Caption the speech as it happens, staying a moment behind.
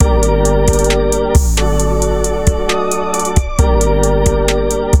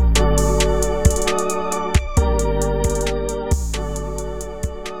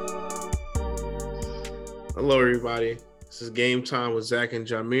This is Game Time with Zach and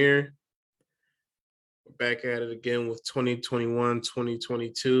Jameer. We're back at it again with 2021,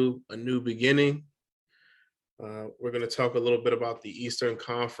 2022, a new beginning. We're going to talk a little bit about the Eastern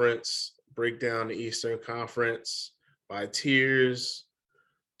Conference, break down the Eastern Conference by tiers,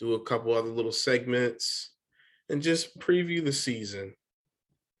 do a couple other little segments, and just preview the season.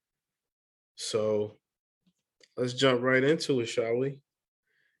 So let's jump right into it, shall we?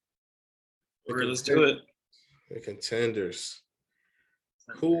 Let's do it. The contenders.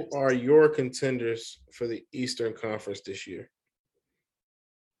 Who are your contenders for the Eastern Conference this year?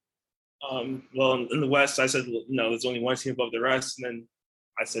 Well, in the West, I said, there's only one team above the rest. And then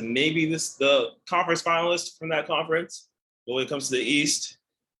I said, maybe the conference finalist from that conference. But when it comes to the East,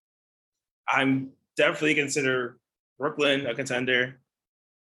 I'm definitely consider Brooklyn a contender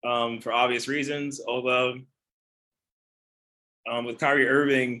for obvious reasons. Although with Kyrie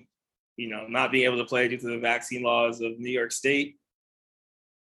Irving, not being able to play due to the vaccine laws of New York State,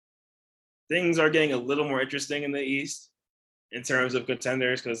 things are getting a little more interesting in the East in terms of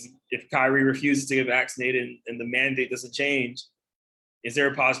contenders, because if Kyrie refuses to get vaccinated and the mandate doesn't change, is there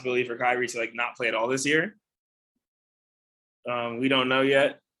a possibility for Kyrie to not play at all this year? We don't know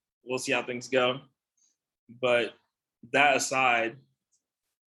yet. We'll see how things go. But that aside,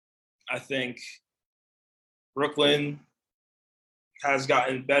 I think Brooklyn has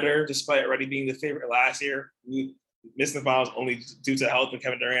gotten better despite already being the favorite last year. We missed the finals only due to health and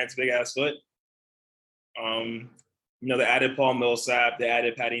Kevin Durant's big ass foot. They added Paul Millsap, they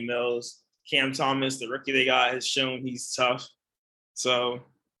added Patty Mills, Cam Thomas, the rookie they got, has shown he's tough. So,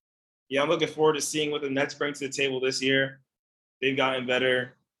 I'm looking forward to seeing what the Nets bring to the table this year. They've gotten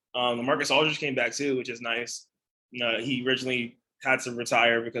better. LaMarcus Aldridge came back too, which is nice. He originally had to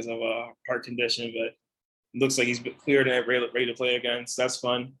retire because of a heart condition, but it looks like he's cleared and ready to play again. So that's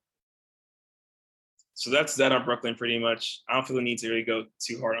fun. So that's that on Brooklyn pretty much. I don't feel the need to really go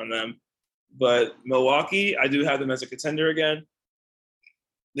too hard on them. But Milwaukee, I do have them as a contender again.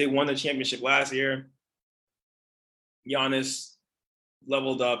 They won the championship last year. Giannis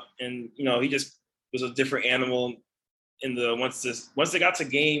leveled up, and he just was a different animal in the once they got to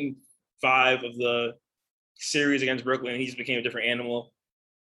game 5 of the series against Brooklyn, he just became a different animal.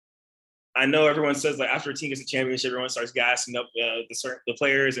 I know everyone says after a team gets a championship, everyone starts gassing up the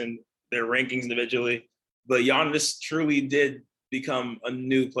players and their rankings individually. But Giannis truly did become a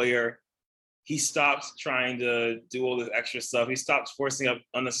new player. He stopped trying to do all this extra stuff. He stopped forcing up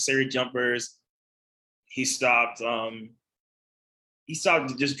unnecessary jumpers. He stopped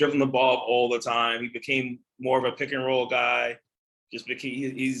just dribbling the ball all the time. He became more of a pick and roll guy.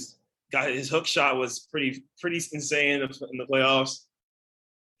 He's got his hook shot was pretty insane in the playoffs.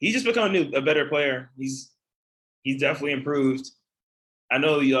 He's just become a better player. He's definitely improved. I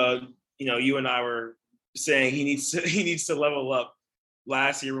know you and I were saying he needs to level up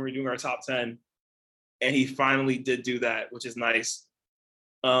last year when we were doing our top 10, and he finally did do that, which is nice.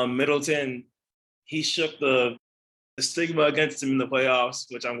 Middleton, he shook the stigma against him in the playoffs,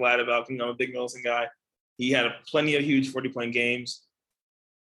 which I'm glad about. I'm a big Middleton guy. He had plenty of huge 40-point games.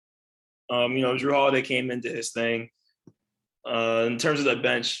 Drew Holiday came into his thing. In terms of the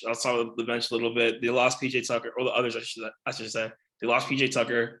bench, I'll talk about the bench a little bit. They lost PJ Tucker, or the others, I should say. They lost PJ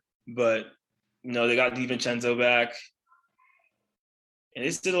Tucker, but they got DiVincenzo back. And they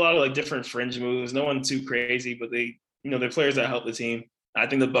did a lot of different fringe moves. No one too crazy, but they're players that help the team. I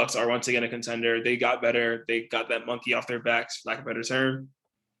think the Bucks are once again a contender. They got better. They got that monkey off their backs, for lack of a better term.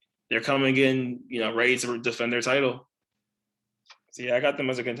 They're coming in, ready to defend their title. So I got them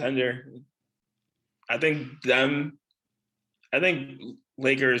as a contender. I think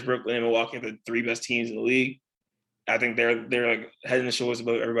Lakers, Brooklyn, and Milwaukee are the 3 best teams in the league. I think they're head and shoulders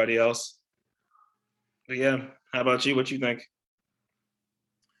above everybody else. But how about you? What you think?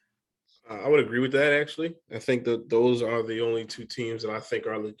 I would agree with that, actually. I think that those are the only 2 teams that I think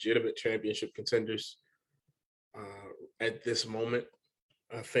are legitimate championship contenders at this moment.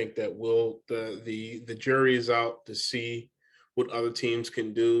 I think that the jury is out to see what other teams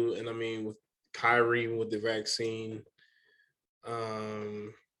can do. And I mean, with Kyrie, with the vaccine,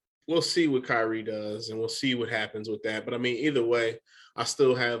 we'll see what Kyrie does, and we'll see what happens with that. But I mean, either way, I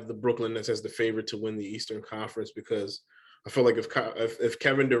still have the Brooklyn Nets as the favorite to win the Eastern Conference, because I feel like if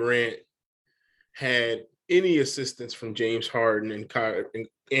Kevin Durant had any assistance from James Harden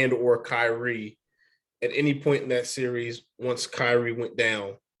and or Kyrie at any point in that series, once Kyrie went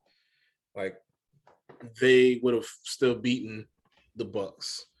down, they would have still beaten the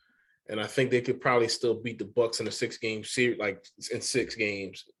Bucks. And I think they could probably still beat the Bucks in a 6-game series, in 6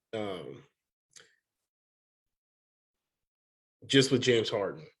 games, just with James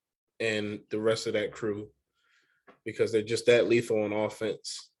Harden and the rest of that crew. because they're just that lethal on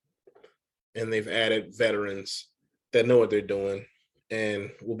offense. And they've added veterans that know what they're doing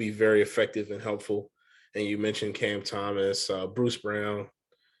and will be very effective and helpful. And you mentioned Cam Thomas, Bruce Brown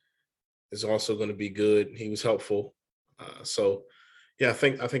is also going to be good. He was helpful. So yeah, I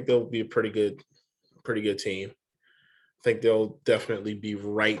think they'll be a pretty good team. I think they'll definitely be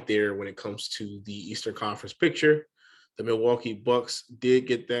right there when it comes to the Eastern Conference picture. The Milwaukee Bucks did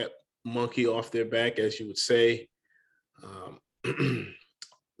get that monkey off their back, as you would say.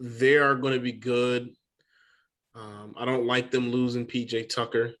 They are going to be good. I don't like them losing PJ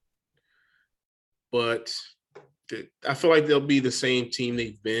Tucker, but I feel like they'll be the same team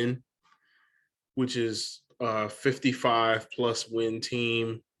they've been, which is a 55 plus win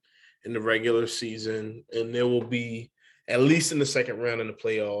team in the regular season, and there will be at least in the second round in the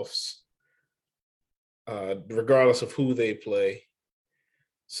playoffs, regardless of who they play.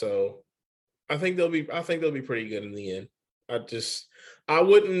 So I think they'll be pretty good in the end. I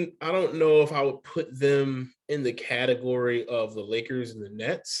don't know if I would put them in the category of the Lakers and the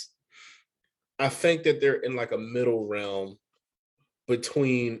Nets. I think that they're in like a middle realm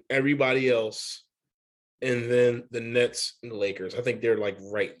between everybody else and then the Nets and the Lakers. I think they're like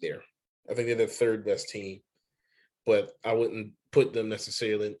right there. I think they're the third best team, but I wouldn't put them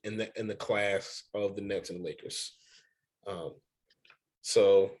necessarily in the class of the Nets and Lakers.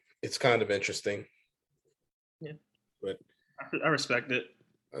 So it's kind of interesting. Yeah, but I respect it.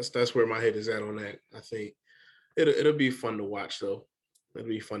 That's where my head is at on that. I think it'll be fun to watch though. It'll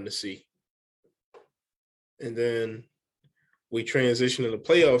be fun to see. And then we transition to the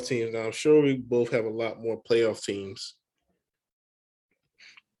playoff teams. Now I'm sure we both have a lot more playoff teams.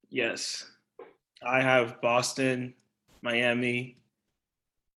 Yes. I have Boston, Miami,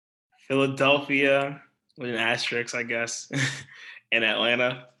 Philadelphia with an asterisk, I guess, and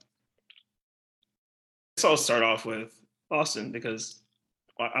Atlanta. So I'll start off with Boston because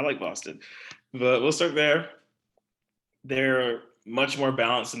I like Boston. But we'll start there. They're much more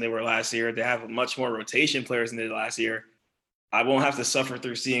balanced than they were last year. They have much more rotation players than they did last year. I won't have to suffer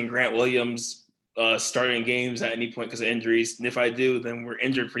through seeing Grant Williams starting games at any point because of injuries. And if I do, then we're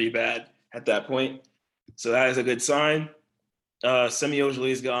injured pretty bad at that point. So that is a good sign. Semi Ojeleye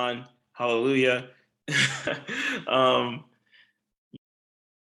is gone. Hallelujah.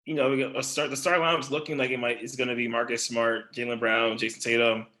 You know, the start lineup is looking like it's going to be Marcus Smart, Jaylen Brown, Jason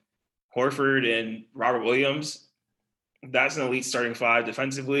Tatum, Horford, and Robert Williams. That's an elite starting five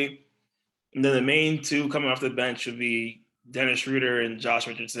defensively. And then the main two coming off the bench would be Dennis Schroeder and Josh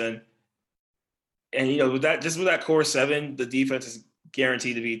Richardson. And you know, with that core seven, the defense is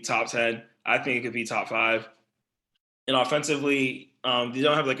guaranteed to be top 10. I think it could be top 5. And offensively, they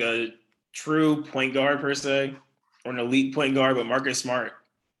don't have like a true point guard per se or an elite point guard, but Marcus Smart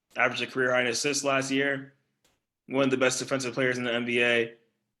averaged a career high in assists last year. One of the best defensive players in the NBA.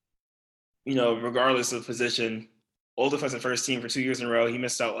 You know, regardless of position, all defensive first team for 2 years in a row. He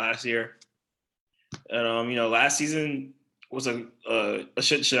missed out last year. And you know, last season was a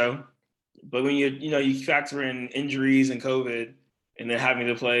shit show. But when you factor in injuries and COVID, and then having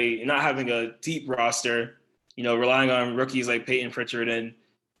to play, and not having a deep roster, you know, relying on rookies like Peyton Pritchard and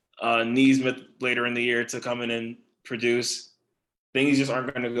Nesmith later in the year to come in and produce, things just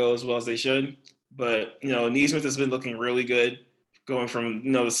aren't going to go as well as they should. But you know, Nesmith has been looking really good, going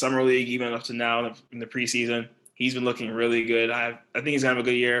from the summer league even up to now in the preseason. He's been looking really good. I think he's gonna have a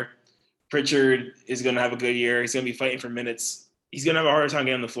good year. Pritchard is gonna have a good year. He's gonna be fighting for minutes. He's gonna have a harder time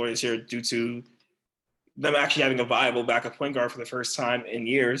getting on the floor this year due to them actually having a viable backup point guard for the first time in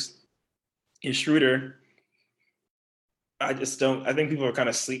years. In Schroeder, I think people are kind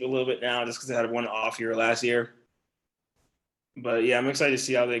of sleep a little bit now just because they had one off year last year. But yeah, I'm excited to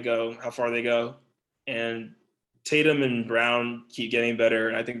see how far they go. And Tatum and Brown keep getting better,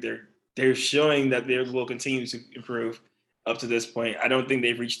 and I think they're showing that they will continue to improve up to this point. I don't think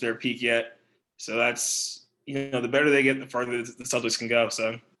they've reached their peak yet. So that's, the better they get, the farther the Celtics can go.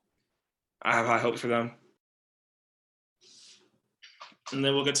 So I have high hopes for them. And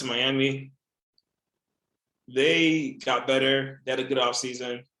then we'll get to Miami. They got better. They had a good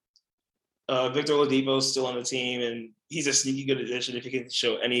offseason. Victor Oladipo is still on the team, and he's a sneaky good addition if he can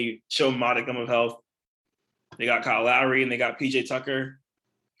show modicum of health. They got Kyle Lowry, and they got PJ Tucker.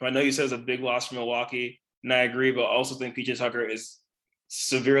 I know you said it's a big loss for Milwaukee, and I agree, but I also think PJ Tucker is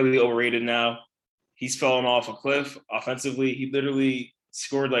severely overrated now. He's fallen off a cliff offensively. He literally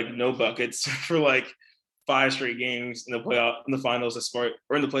scored like no buckets for like 5 straight games in the finals of sport,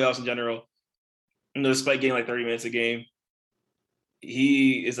 or in the playoffs in general. And despite getting like 30 minutes a game,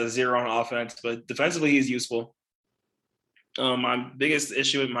 he is a zero on offense, but defensively he's useful. My biggest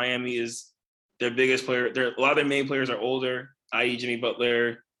issue with Miami is their biggest player, a lot of their main players are older, i.e. Jimmy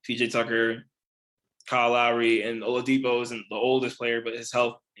Butler, PJ Tucker, Kyle Lowry, and Oladipo isn't the oldest player, but his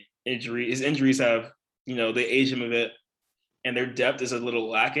injuries have, they age him a bit, and their depth is a little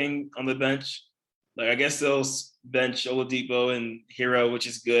lacking on the bench. Like, I guess they'll bench Oladipo and Hero, which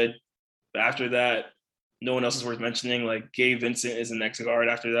is good. But after that, no one else is worth mentioning. Like, Gabe Vincent is the next guard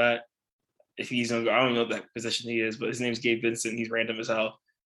after that. If he's on, I don't know what position he is, but his name's Gabe Vincent. He's random as hell.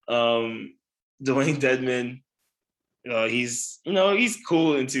 Dwayne Dedmon, he's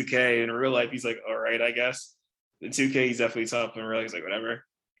cool in 2K. In real life, he's like, all right, I guess. In 2K, he's definitely tough. In real life, he's like, whatever.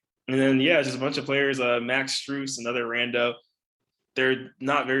 And then, just a bunch of players. Max Strus, another rando. They're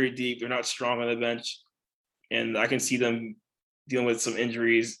not very deep. They're not strong on the bench. And I can see them dealing with some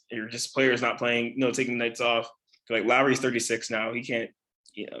injuries or just players not playing, taking nights off. Like, Lowry's 36 now. He can't,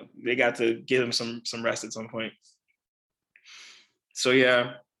 they got to give him some rest at some point. So,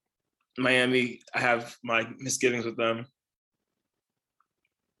 yeah, Miami, I have my misgivings with them.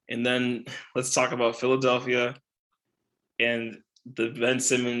 And then let's talk about Philadelphia and the Ben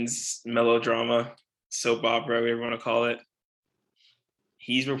Simmons melodrama, soap opera, whatever you want to call it.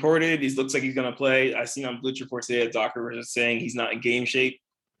 He's reported, he looks like he's going to play. I seen on Bleacher Report today that Doc Rivers is saying he's not in game shape,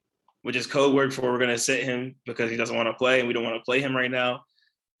 which is code word for we're going to sit him because he doesn't want to play and we don't want to play him right now.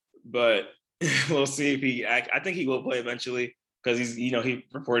 But we'll see if I think he will play eventually because he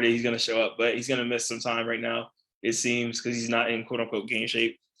reported he's going to show up, but he's going to miss some time right now, it seems, because he's not in quote unquote game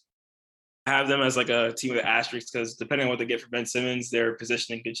shape. I have them as like a team with asterisks because depending on what they get for Ben Simmons, their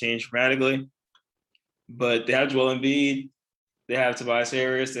positioning could change dramatically. But they have Joel Embiid, they have Tobias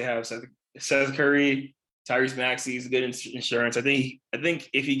Harris, they have Seth Curry, Tyrese Maxey is good insurance. I think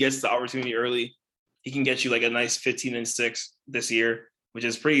if he gets the opportunity early, he can get you like a nice 15-6 this year, which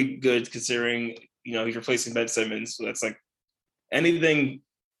is pretty good considering he's replacing Ben Simmons. So that's like anything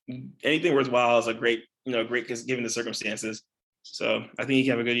worthwhile is a great because given the circumstances. So I think he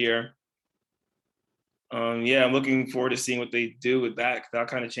can have a good year. I'm looking forward to seeing what they do with that. That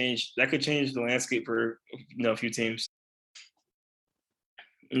kind of change. That could change the landscape for a few teams.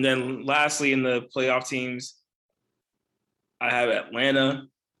 And then lastly, in the playoff teams, I have Atlanta.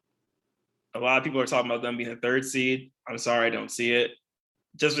 A lot of people are talking about them being a third seed. I'm sorry, I don't see it.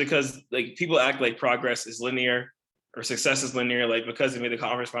 Just because like people act like progress is linear or success is linear. Like because they made the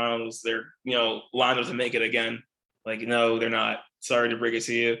conference finals, they're lined up to make it again. Like no, they're not. Sorry to break it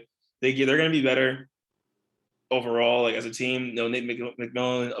to you. They're going to be better overall, like as a team. Nate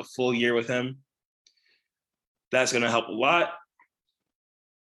McMillan, a full year with him, that's going to help a lot.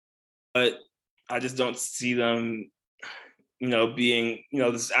 But I just don't see them, being,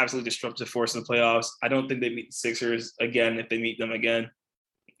 this absolutely disruptive force in the playoffs. I don't think they meet the Sixers again if they meet them again.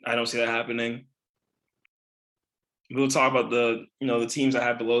 I don't see that happening. We'll talk about the teams I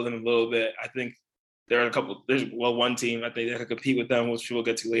have below them a little bit. I think there are there's one team I think that could compete with them, which we'll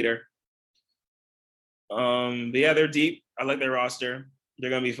get to later. But yeah, they're deep. I like their roster. They're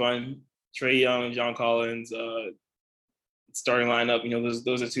gonna be fun. Trae Young, John Collins, starting lineup.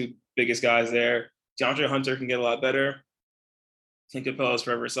 Those are two biggest guys there. DeAndre Hunter can get a lot better. Clint Capella is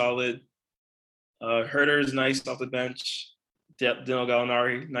forever solid. Herter's nice off the bench. Dino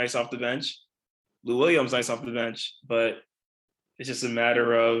Gallinari, nice off the bench. Lou Williams, nice off the bench. But it's just a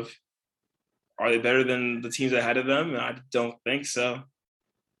matter of, are they better than the teams ahead of them? I don't think so.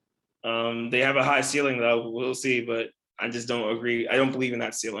 They have a high ceiling, though. We'll see, but I just don't agree. I don't believe in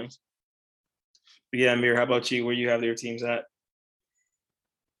that ceiling. But yeah, Amir, how about you? Where you have your teams at?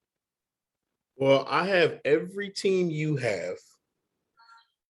 Well, I have every team you have.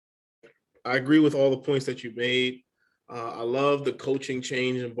 I agree with all the points that you made. I love the coaching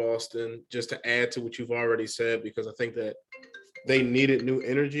change in Boston, just to add to what you've already said, because I think that they needed new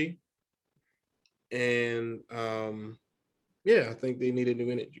energy. And I think they needed new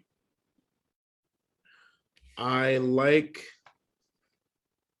energy. I like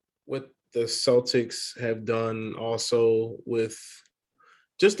what the Celtics have done also with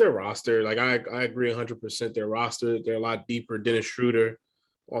just their roster. Like I agree 100%. Their roster, they're a lot deeper. Dennis Schroeder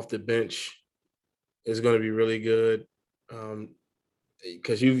off the bench is going to be really good.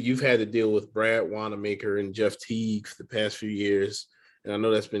 Because you've had to deal with Brad Wanamaker and Jeff Teague for the past few years, and I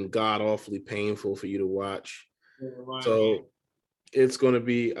know that's been god awfully painful for you to watch. So it's going to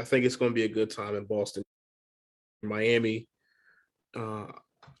be, I think it's going to be a good time in Boston. Miami,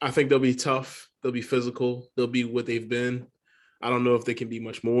 I think they'll be tough. They'll be physical. They'll be what they've been. I don't know if they can be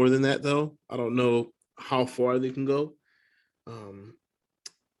much more than that, though. I don't know how far they can go. And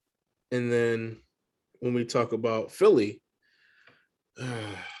then when we talk about Philly,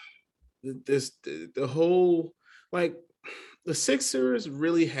 the whole, like, the Sixers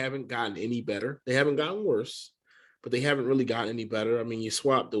really haven't gotten any better. They haven't gotten worse, but they haven't really gotten any better. I mean, you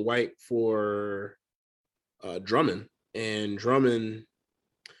swap the White for Drummond, and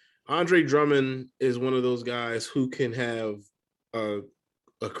Andre Drummond is one of those guys who can have a,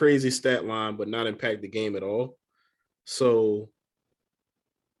 a crazy stat line but not impact the game at all. So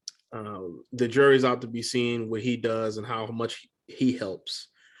the jury's out to be seen what he does and how much he helps.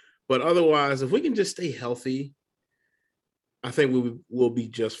 But otherwise, if we can just stay healthy, I think we will be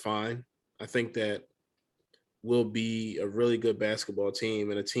just fine. I think that we'll be a really good basketball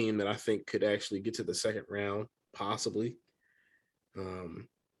team and a team that I think could actually get to the second round, possibly,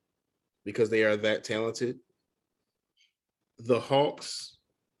 because they are that talented. The Hawks,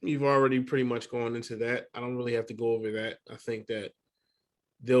 you've already pretty much gone into that. I don't really have to go over that. I think that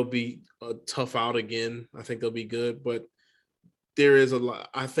they'll be a tough out again. I think they'll be good, but there is a lot.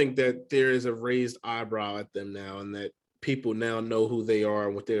 I think that there is a raised eyebrow at them now, and that people now know who they are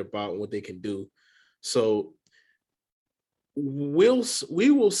and what they're about and what they can do. So we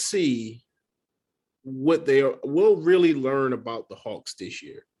will see what they are. We'll really learn about the Hawks this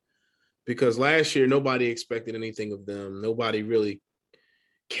year, because last year nobody expected anything of them. Nobody really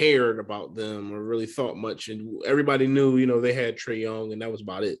cared about them or really thought much, and everybody knew, they had Trae Young, and that was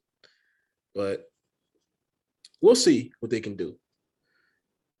about it. But we'll see what they can do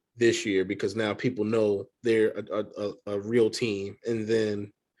this year, because now people know they're a real team. And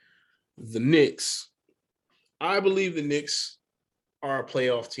then the Knicks, I believe the Knicks are a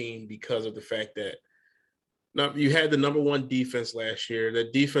playoff team because of the fact that now you had the number one defense last year.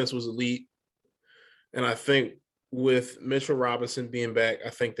 That defense was elite, and I think with Mitchell Robinson being back, I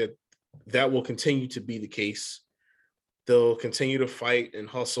think that will continue to be the case. They'll continue to fight and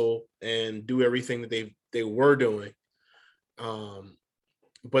hustle and do everything that they were doing.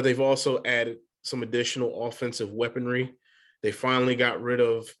 But they've also added some additional offensive weaponry. They finally got rid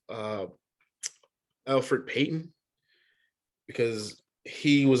of Elfrid Payton, because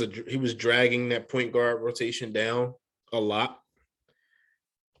he was dragging that point guard rotation down a lot,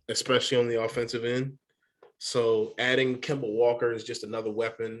 especially on the offensive end. So adding Kemba Walker is just another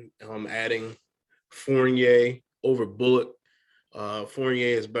weapon. Adding Fournier over Bullock.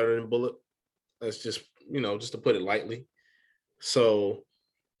 Fournier is better than Bullock. That's just to put it lightly. So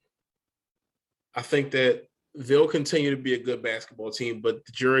I think that they'll continue to be a good basketball team, but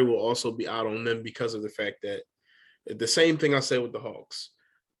the jury will also be out on them because of the fact that the same thing I said with the Hawks.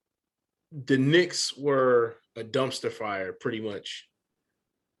 The Knicks were a dumpster fire pretty much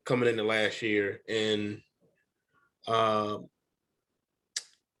coming into last year, and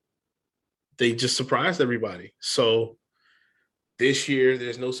they just surprised everybody. So this year,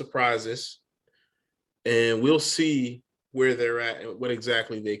 there's no surprises, and we'll see where they're at and what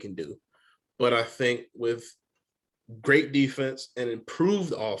exactly they can do. But I think with great defense and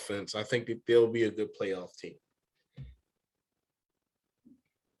improved offense, I think that they'll be a good playoff team.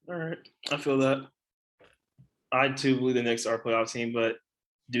 All right. I feel that. I too believe the Knicks are a playoff team, but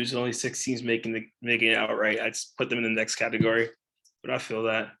due to only 6 teams making it outright, I'd put them in the next category. But I feel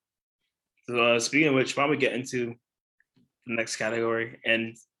that. So, speaking of which, why don't we get into the next category?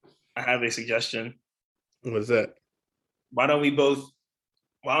 And I have a suggestion. What's that? Why don't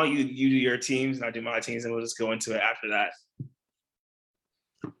you do your teams and I do my teams, and we'll just go into it after that.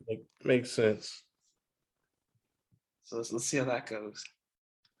 Makes sense. So let's see how that goes.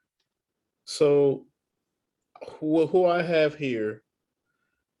 So who I have here,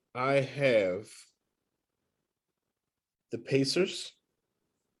 I have the Pacers.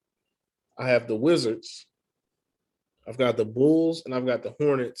 I have the Wizards. I've got the Bulls, and I've got the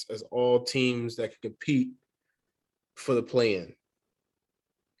Hornets as all teams that can compete for the play-in.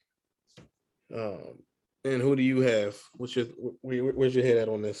 And who do you have? Where's your head at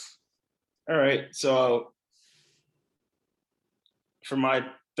on this? All right. So for my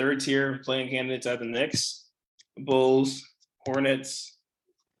third tier playing candidates, I have the Knicks, Bulls, Hornets,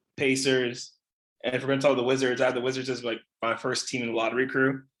 Pacers, and if we're going to talk the Wizards, I have the Wizards as like my first team in the lottery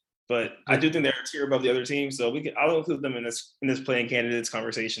crew. But I do think they're a tier above the other teams, so I'll include them in this playing candidates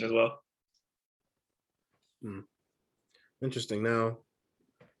conversation as well. Interesting. Now,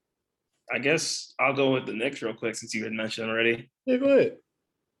 I guess I'll go with the Knicks real quick since you had mentioned already. Yeah, go ahead.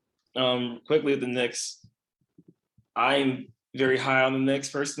 Quickly with the Knicks, I'm very high on the Knicks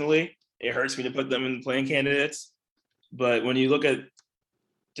personally. It hurts me to put them in playing candidates, but when you look at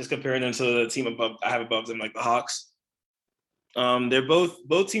just comparing them to the team I have above them, like the Hawks, they're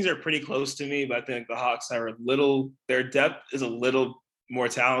both teams are pretty close to me, but I think the Hawks are their depth is a little more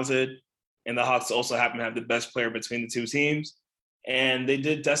talented, and the Hawks also happen to have the best player between the two teams, and they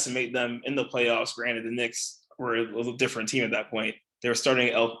did decimate them in the playoffs. Granted, the Knicks were a little different team at that point. They were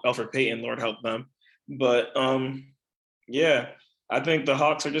starting Elfrid Payton, Lord help them. But yeah, I think the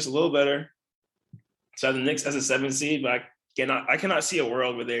Hawks are just a little better. So the Knicks as a 7 seed, but I cannot see a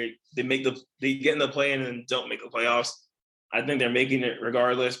world where they get in the play-in and don't make the playoffs. I think they're making it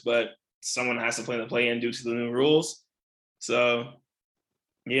regardless, but someone has to play in the play-in due to the new rules. So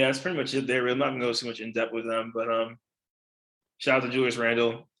yeah, that's pretty much it there. I'm not gonna go too much in depth with them, but shout out to Julius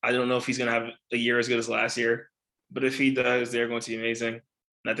Randle. I don't know if he's gonna have a year as good as last year, but if he does, they're going to be amazing.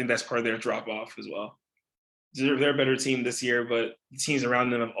 And I think that's part of their drop off as well. They're a better team this year, but the teams around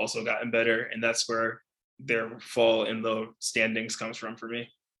them have also gotten better, and that's where their fall in the standings comes from for me.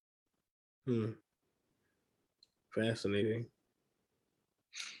 Fascinating.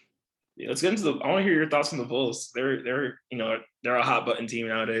 Yeah, let's get into I want to hear your thoughts on the Bulls. They're a hot button team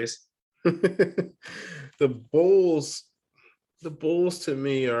nowadays. The Bulls to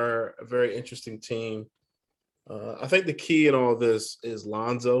me are a very interesting team. I think the key in all this is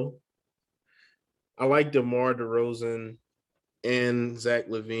Lonzo. I like DeMar DeRozan and Zach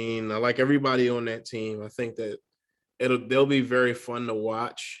LaVine. I like everybody on that team. I think that they'll be very fun to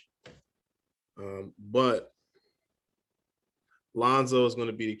watch. But Lonzo is going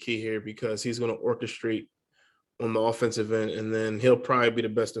to be the key here because he's going to orchestrate on the offensive end, and then he'll probably be the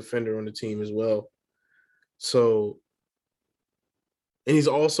best defender on the team as well. So, and he's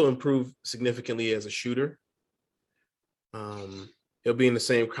also improved significantly as a shooter. He'll be in the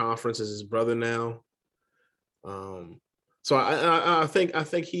same conference as his brother now. So I think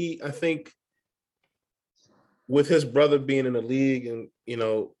with his brother being in the league and,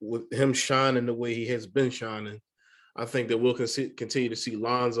 with him shining the way he has been shining, I think that we'll continue to see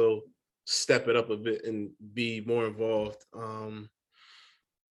Lonzo step it up a bit and be more involved.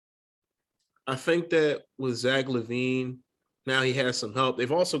 I think that with Zach LaVine, now he has some help.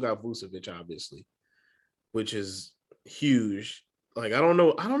 They've also got Vucevic, obviously, which is huge. Like, I don't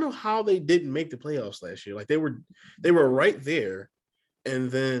know how they didn't make the playoffs last year. Like, they were right there,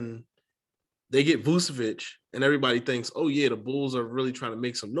 and then they get Vucevic, and everybody thinks, oh yeah, the Bulls are really trying to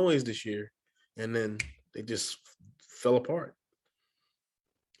make some noise this year, and then they just fell apart.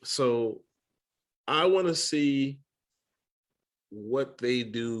 So I want to see what they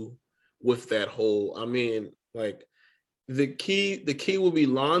do with that hole. I mean, like, the key will be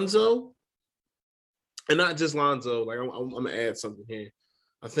Lonzo, and not just Lonzo. Like, I'm gonna add something here.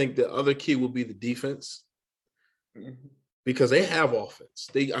 I think the other key will be the defense, because they have offense.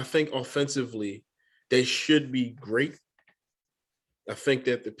 I think offensively they should be great. I think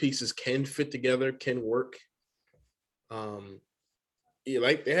that the pieces can fit together, can work.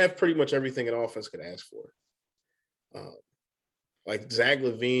 Like, they have pretty much everything an offense could ask for. Like Zach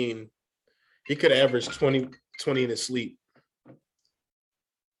LaVine, he could average 20 in his sleep,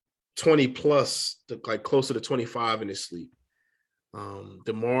 20 plus, like closer to 25 in his sleep.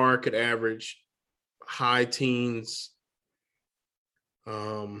 DeMar could average high teens.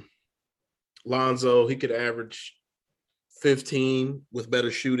 Lonzo, he could average 15 with better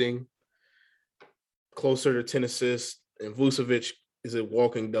shooting, closer to 10 assists, and Vucevic is a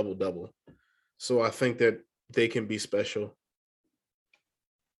walking double-double. So I think that they can be special.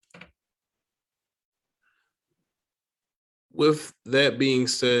 With that being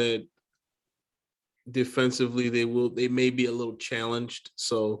said, defensively, they may be a little challenged.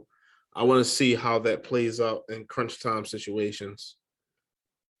 So I want to see how that plays out in crunch time situations.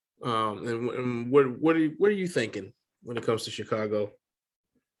 And what are you thinking when it comes to Chicago?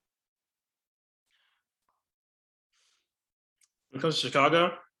 When it comes to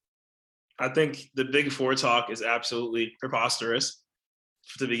Chicago, I think the Big Four talk is absolutely preposterous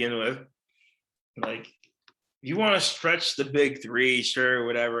to begin with. Like, you want to stretch the Big Three, sure,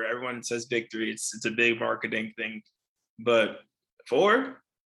 whatever. Everyone says Big Three. It's a big marketing thing. But four,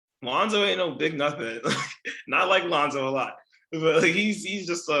 Lonzo ain't no big nothing. Not like Lonzo a lot. But he's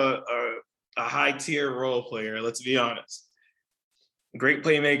just a high tier role player, let's be honest. Great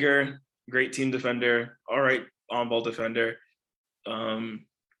playmaker, great team defender, all right on-ball defender.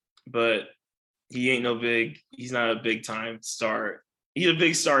 But he's not a big time star. He's a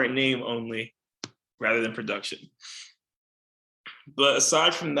big star in name only rather than production. But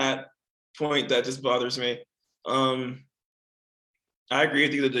aside from that point that just bothers me, I agree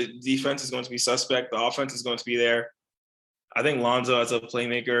with you that the defense is going to be suspect. The offense is going to be there. I think Lonzo as a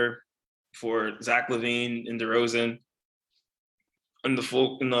playmaker for Zach LaVine and DeRozan in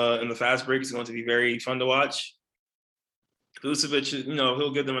the fast break is going to be very fun to watch. Vucevic,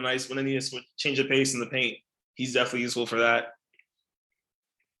 he'll give them a nice, when they need to change the pace in the paint, he's definitely useful for that.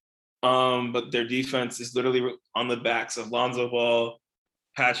 But their defense is literally on the backs of Lonzo Ball,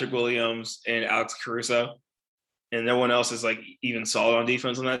 Patrick Williams, and Alex Caruso. and no one else is like even solid on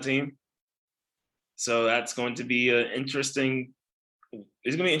defense on that team. So that's going to be an interesting.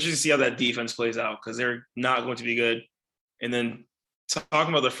 It's going to be interesting to see how that defense plays out because they're not going to be good. And then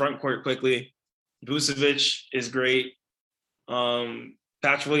talking about the front court quickly, Vucevic is great.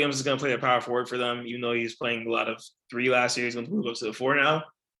 Patrick Williams is going to play the power forward for them, even though he's playing a lot of 3 last year. He's going to move up to the 4 now.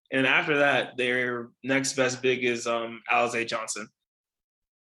 And after that, their next best big is Alize Johnson.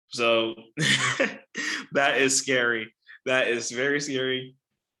 So that is scary. That is very scary.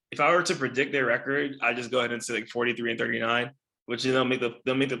 If I were to predict their record, I'd just go ahead and say like 43-39, which they'll make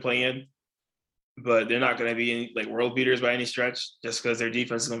the play in. But they're not going to be any, like world beaters by any stretch, just because their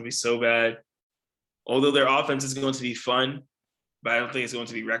defense is going to be so bad. Although their offense is going to be fun, but I don't think it's going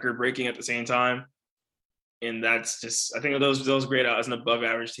to be record breaking at the same time. And that's just, I think of those grade out as an above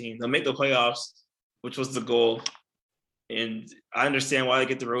average team. They'll make the playoffs, which was the goal. And I understand why they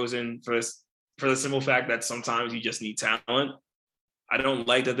get DeRozan for the simple fact that sometimes you just need talent. I don't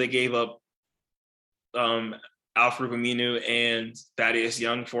like that they gave up Al-Farouq Aminu and Thaddeus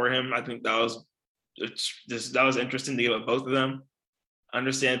Young for him. I think that was interesting to give up both of them. I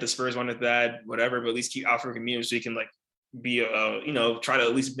understand the Spurs wanted that, whatever, but at least keep Al-Farouq Aminu so he can like be try to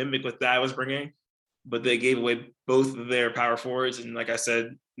at least mimic what Thad was bringing. But they gave away both of their power forwards, and like I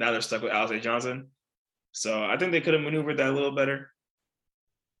said, now they're stuck with Alize Johnson. So I think they could have maneuvered that a little better.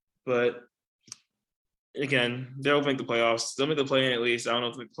 But again, they'll make the playoffs. They'll make the play-in at least. I don't know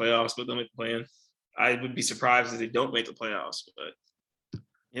if they'll make the playoffs, but they'll make the play-in. I would be surprised if they don't make the playoffs. But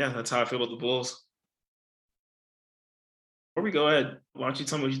yeah, that's how I feel about the Bulls. Before we go ahead, why don't you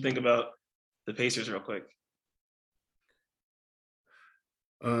tell me what you think about the Pacers real quick?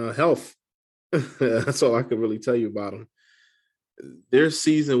 Health. That's all I can really tell you about them. Their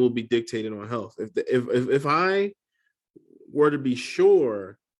season will be dictated on health. If I were to be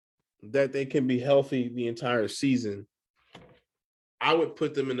sure that they can be healthy the entire season, I would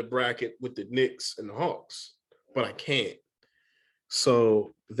put them in the bracket with the Knicks and the Hawks, but I can't.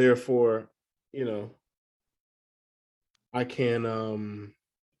 So therefore, I can't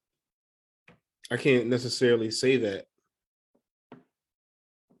necessarily say that.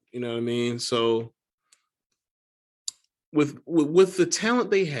 You know what I mean? So with the talent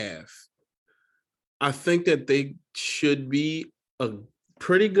they have, I think that they should be a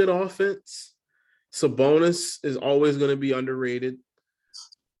pretty good offense. Sabonis is always going to be underrated.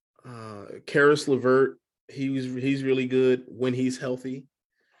 Karis LeVert, he's really good when he's healthy.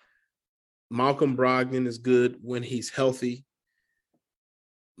 Malcolm Brogdon is good when he's healthy.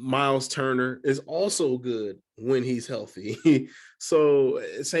 Miles Turner is also good when he's healthy. So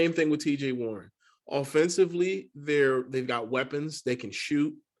same thing with TJ Warren. Offensively, they've got weapons. They can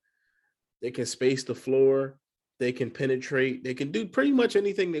shoot. They can space the floor. They can penetrate. They can do pretty much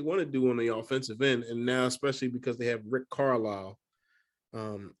anything they want to do on the offensive end. And now, especially because they have Rick Carlisle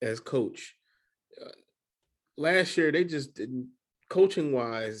as coach. Last year, they just didn't, coaching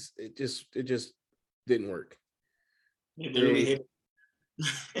wise, it just didn't work.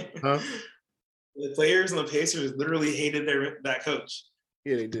 Huh? The players and the Pacers literally hated that coach.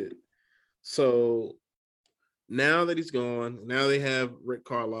 Yeah, they did. So now that he's gone, now they have Rick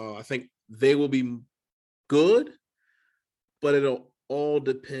Carlisle. I think they will be good, but it'll all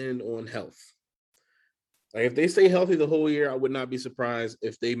depend on health. Like if they stay healthy the whole year, I would not be surprised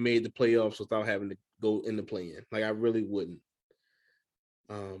if they made the playoffs without having to go in the play-in. Like I really wouldn't.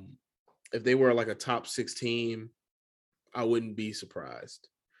 If they were like a top 6 team, I wouldn't be surprised.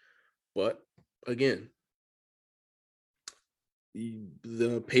 But again,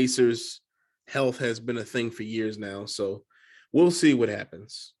 the Pacers' health has been a thing for years now, so we'll see what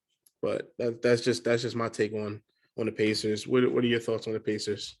happens. But that's just my take on the Pacers. What are your thoughts on the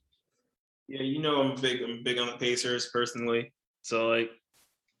Pacers? Yeah, I'm big on the Pacers personally. So like,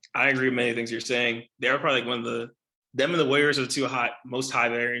 I agree with many things you're saying. They're probably like them and the Warriors are the 2 most high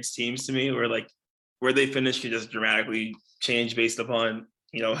variance teams to me, where they finish could just dramatically change based upon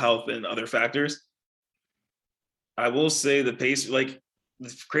health and other factors. I will say the Pacers, like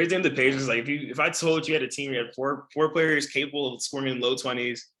the crazy thing, the Pacers, like if I told you had a team, you had four players capable of scoring in low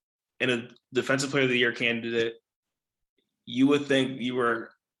 20s and a defensive player of the year candidate, you would think you were,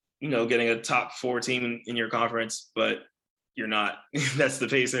 getting a top 4 team in your conference, but you're not. That's the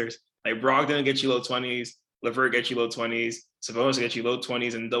Pacers. Like Brogdon gets you low 20s, LeVert gets you low 20s, Sabonis gets you low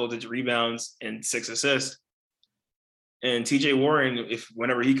 20s and double-digit rebounds and 6 assists. And TJ Warren,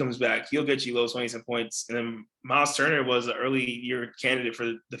 whenever he comes back, he'll get you low 20s and points. And then Miles Turner was an early year candidate for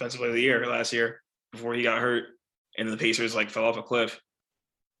the defensive player of the year last year before he got hurt, and the Pacers fell off a cliff.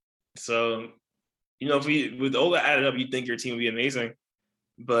 So, if with all that added up, you'd think your team would be amazing.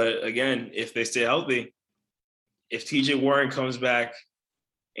 But again, if they stay healthy, if TJ Warren comes back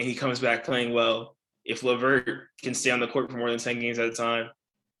and he comes back playing well, if LeVert can stay on the court for more than 10 games at a time,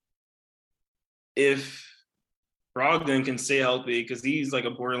 if Brogdon can stay healthy, because he's like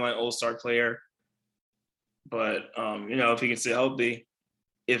a borderline all-star player, but if he can stay healthy,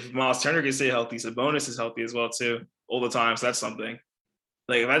 if Miles Turner can stay healthy, Sabonis is healthy as well too, all the time. So that's something.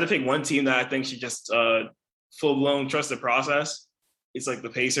 Like if I had to pick one team that I think should just full-blown trust the process, it's like the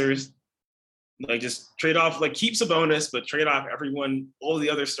Pacers. Like just trade off, like keep Sabonis, but trade off everyone, all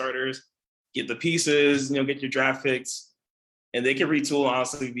the other starters, get the pieces, get your draft picks, and they can retool and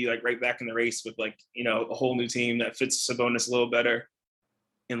honestly be like right back in the race with like, a whole new team that fits Sabonis a little better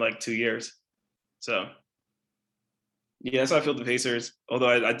in like 2 years. So yeah, that's how I feel the Pacers. Although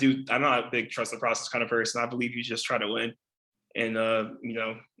I'm not a big trust the process kind of person. I believe you just try to win and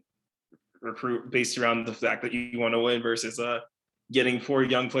recruit based around the fact that you want to win versus getting 4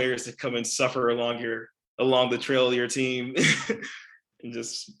 young players to come and suffer along the trail of your team and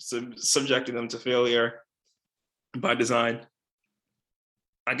just subjecting them to failure by design.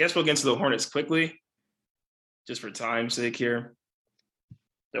 I guess we'll get into the Hornets quickly, just for time's sake here.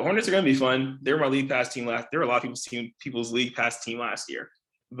 The Hornets are going to be fun. They were my league pass team last. They were a lot of people's league pass team last year,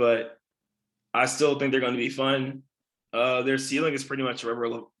 but I still think they're going to be fun. Their ceiling is pretty much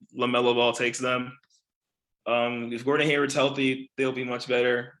wherever LaMelo Ball takes them. If Gordon Hayward's healthy, they'll be much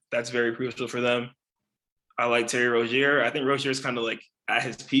better. That's very crucial for them. I like Terry Rozier. I think Rozier is kind of like at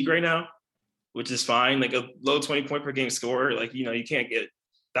his peak right now, which is fine. Like a low 20 point per game scorer, like, you can't get,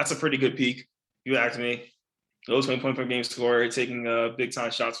 that's a pretty good peak. If you ask me, low 20 point per game scorer, taking big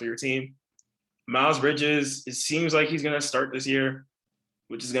time shots for your team. Miles Bridges, it seems like he's going to start this year,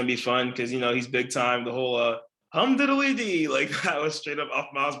 which is going to be fun because, he's big time. The whole hum diddly dee, like that was straight up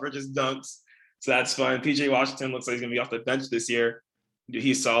off Miles Bridges dunks. So that's fun. PJ Washington looks like he's going to be off the bench this year.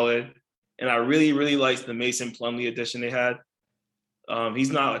 He's solid. And I really, really liked the Mason Plumlee addition they had. He's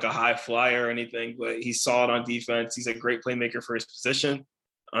not like a high flyer or anything, but he's solid on defense. He's a great playmaker for his position.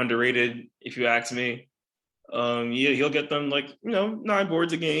 Underrated, if you ask me. He'll get them like, 9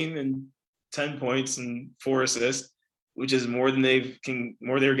 boards a game and 10 points and 4 assists, which is more than they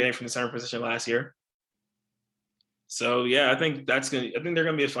were getting from the center position last year. So yeah, I think they're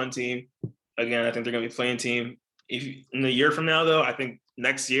gonna be a fun team. Again, I think they're gonna be a playing team. If in a year from now, though, I think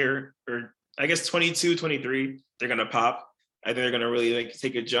next year, or I guess 22, 23, they're gonna pop. I think they're gonna really like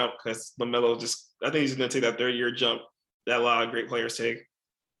take a jump because LaMelo I think he's gonna take that 3rd-year jump that a lot of great players take.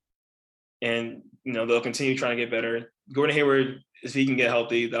 And they'll continue trying to get better. Gordon Hayward, if he can get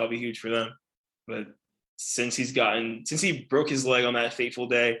healthy, that'll be huge for them. But since he broke his leg on that fateful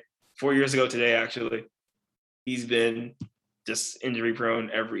day 4 years ago today, actually, he's been just injury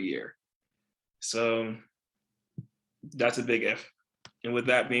prone every year. So that's a big if. And with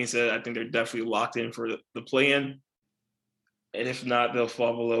that being said, I think they're definitely locked in for the play-in. And if not, they'll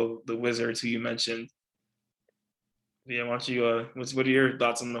fall below the Wizards, who you mentioned. Yeah, why don't you? What are your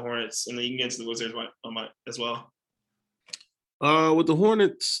thoughts on the Hornets? And then you can get into the Wizards as well. With the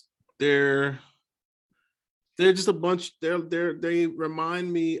Hornets, they're just a bunch. They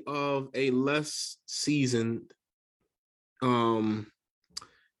remind me of a less seasoned, and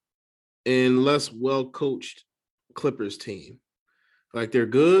less well coached Clippers team. Like they're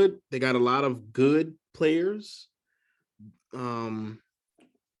good. They got a lot of good players.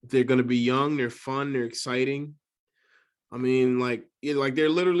 They're gonna be young. They're fun. They're exciting. I mean, like they're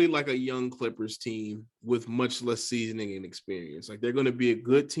literally like a young Clippers team with much less seasoning and experience. Like they're going to be a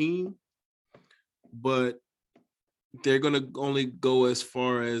good team, but they're going to only go as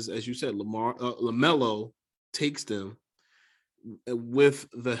far as you said, LaMelo takes them with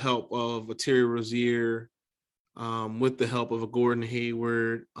the help of a Terry Rozier, with the help of a Gordon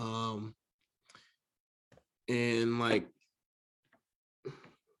Hayward, and like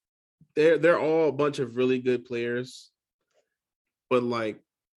they're all a bunch of really good players. But like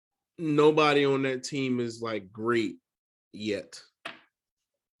nobody on that team is like great yet.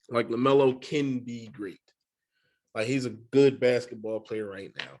 Like LaMelo can be great. Like he's a good basketball player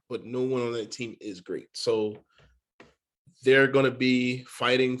right now, but no one on that team is great. So they're going to be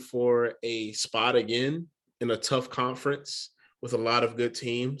fighting for a spot again in a tough conference with a lot of good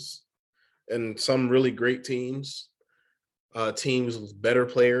teams and some really great teams, teams with better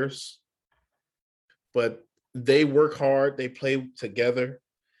players. But they work hard, they play together,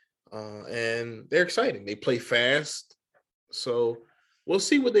 and they're exciting. They play fast. So we'll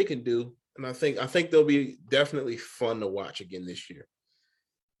see what they can do. And I think they'll be definitely fun to watch again this year.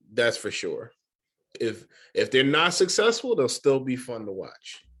 That's for sure. If they're not successful, they'll still be fun to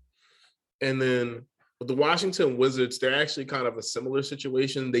watch. And then With the Washington Wizards, they're actually kind of a similar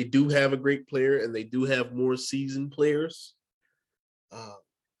situation. They do have a great player, and they do have more seasoned players.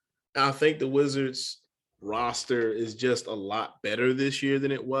 I think the Wizards roster is just a lot better this year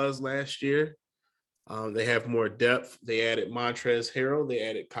than it was last year. They have more depth. They added Montrezl Harrell. They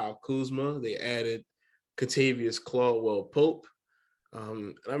added Kyle Kuzma. They added Kentavious Caldwell-Pope.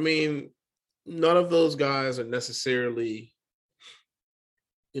 I mean, none of those guys are necessarily,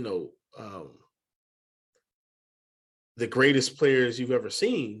 the greatest players you've ever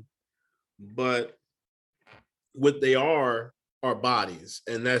seen, but what they are bodies,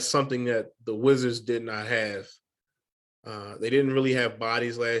 and that's something that the Wizards did not have. They didn't really have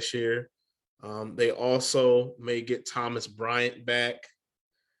bodies last year. They also may get Thomas Bryant back.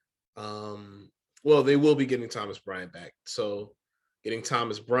 Well, they will be getting Thomas Bryant back. So getting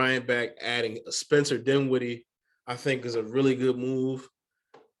Thomas Bryant back, adding Spencer Dinwiddie, I think is a really good move.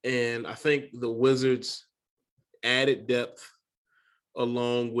 And I think the Wizards added depth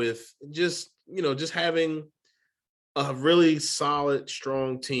along with just having a really solid,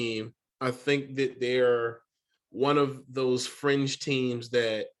 strong team. I think that they're one of those fringe teams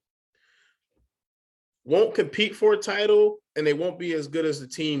that won't compete for a title, and they won't be as good as the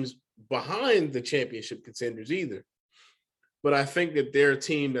teams behind the championship contenders either. But I think that they're a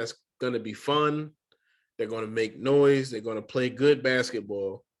team that's going to be fun. They're going to make noise. They're going to play good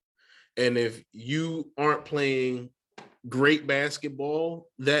basketball. And if you aren't playing great basketball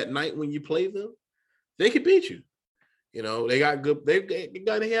that night when you play them, they could beat you. They got good.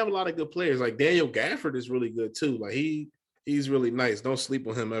 They have a lot of good players. Like Daniel Gafford is really good too. Like he's really nice. Don't sleep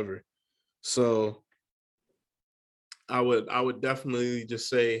on him ever. So I would definitely just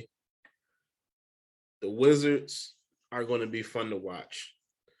say the Wizards are going to be fun to watch,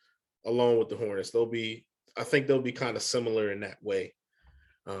 along with the Hornets. I think they'll be kind of similar in that way.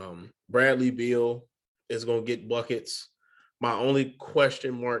 Bradley Beal is going to get buckets. My only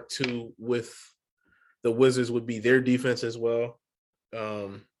question mark too with the Wizards would be their defense as well.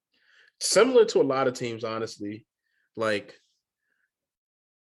 Similar to a lot of teams, honestly. Like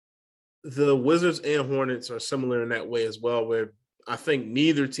the Wizards and Hornets are similar in that way as well, where I think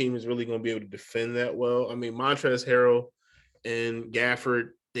neither team is really going to be able to defend that well. I mean, Montrezl Harrell and Gafford,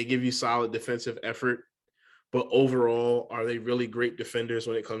 they give you solid defensive effort, but overall, are they really great defenders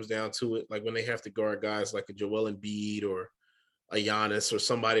when it comes down to it? Like when they have to guard guys like a Joel Embiid or a Giannis or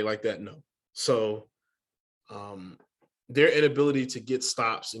somebody like that? No. So their inability to get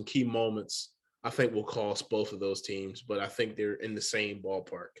stops in key moments, I think, will cost both of those teams, but I think they're in the same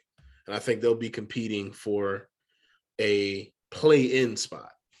ballpark. And I think they'll be competing for a play-in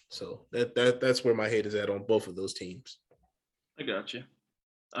spot. So that's where my head is at on both of those teams. I got you.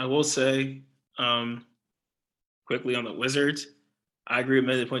 I will say quickly on the Wizards, I agree with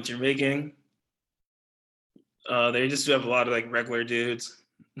many of the points you're making. They just have a lot of like regular dudes,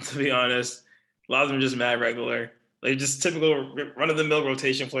 to be honest. A lot of them are just mad regular. Like just typical run-of-the-mill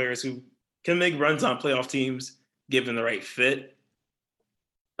rotation players who can make runs on playoff teams given the right fit.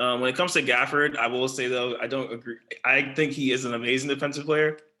 When it comes to Gafford, I will say, though, I don't agree. I think he is an amazing defensive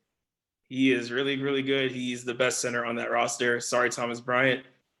player. He is really, really good. He's the best center on that roster. Sorry, Thomas Bryant.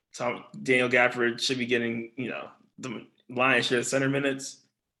 Daniel Gafford should be getting, the lion's share of center minutes.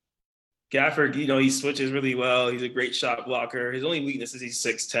 Gafford, he switches really well. He's a great shot blocker. His only weakness is he's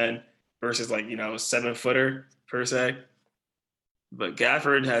 6'10", versus a 7-footer per se. But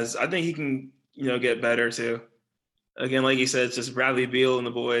Gafford I think he can, get better too. Again, like you said, it's just Bradley Beal and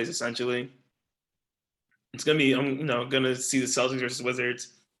the boys, essentially. It's going to be, I'm going to see the Celtics versus Wizards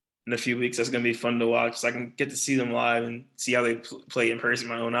in a few weeks. That's going to be fun to watch. So I can get to see them live and see how they play in person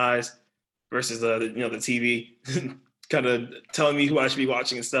with my own eyes versus the TV kind of telling me who I should be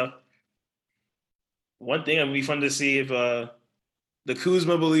watching and stuff. One thing, it would be fun to see if the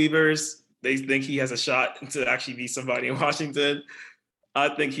Kuzma believers, they think he has a shot to actually be somebody in Washington. I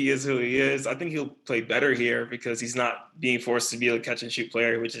think he is who he is. I think he'll play better here because he's not being forced to be a catch and shoot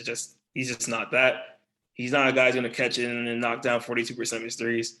player, which is he's just not that. He's not a guy who's going to catch in and knock down 42% of his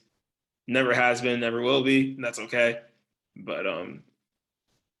threes. Never has been, never will be, and that's okay. But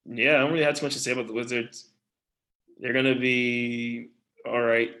yeah, I don't really have too much to say about the Wizards. They're going to be all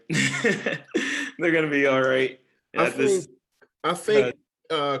right. They're going to be all right. I think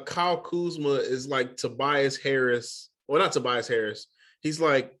Kyle Kuzma is like Tobias Harris. Well, not Tobias Harris. He's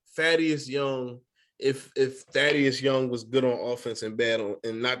like Thaddeus Young. If Thaddeus Young was good on offense and bad on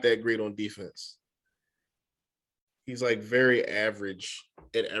and not that great on defense, he's like very average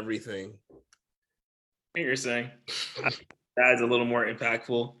at everything. You're saying that's a little more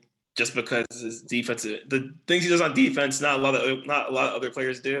impactful just because his defense, the things he does on defense, not a lot of other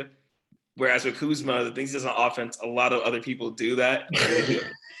players do. Whereas with Kuzma, the things he does on offense, a lot of other people do that.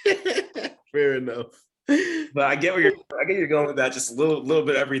 Fair enough. But I get you're going with that. Just a little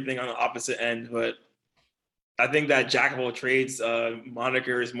bit of everything on the opposite end. But I think that jack of all trades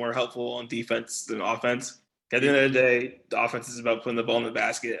moniker is more helpful on defense than offense. At the end of the day, the offense is about putting the ball in the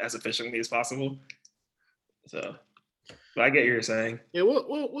basket as efficiently as possible. So, but I get what you're saying. Yeah,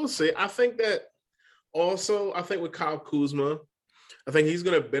 we'll see. I think that also, I think with Kyle Kuzma, I think he's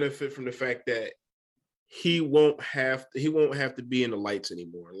going to benefit from the fact that he won't have to be in the lights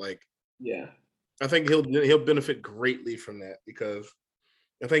anymore. Like, yeah, I think he'll benefit greatly from that, because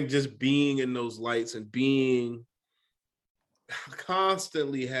I think just being in those lights and being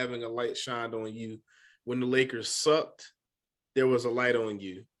constantly having a light shined on you. When the Lakers sucked, there was a light on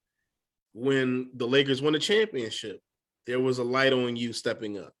you. When the Lakers won a championship, there was a light on you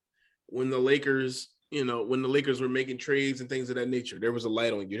stepping up. When the Lakers were making trades and things of that nature, there was a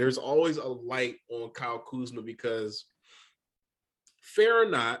light on you. There's always a light on Kyle Kuzma, because, fair or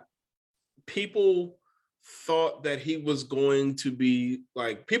not, people thought that he was going to be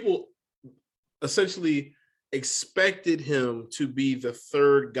like, people essentially expected him to be the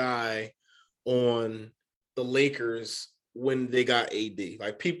third guy on the Lakers when they got AD.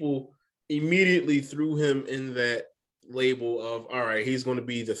 Like, people immediately threw him in that label of, all right, he's going to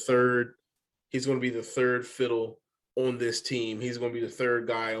be the third fiddle on this team. He's going to be the third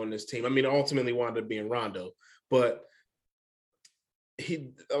guy on this team. I mean, ultimately wound up being Rondo, but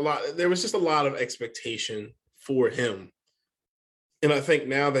there was just a lot of expectation for him. And I think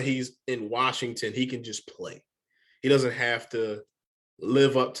now that he's in Washington, he can just play. He doesn't have to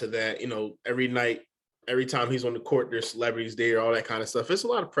live up to that. Every night, every time he's on the court, there's celebrities there, all that kind of stuff. It's a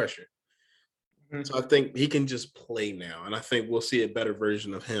lot of pressure. Mm-hmm. So I think he can just play now. And I think we'll see a better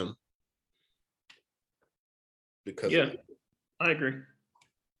version of him. Because I agree.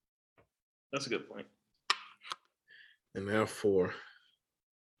 That's a good point. And now for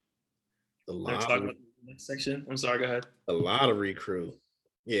the next section. I'm sorry, go ahead. The lottery crew.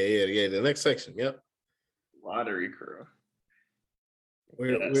 Yeah. The next section. Yep. Lottery crew.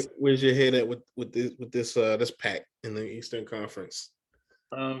 Where's your head at with this pack in the Eastern Conference?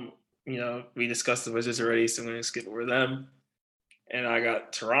 We discussed the Wizards already, so I'm going to skip over them. And I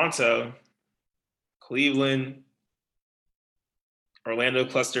got Toronto, Cleveland, Orlando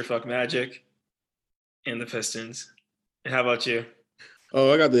Clusterfuck Magic, and the Pistons. And how about you?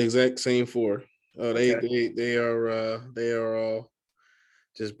 Oh, I got the exact same four. Oh, they are all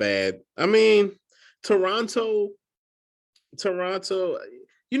just bad. I mean, Toronto.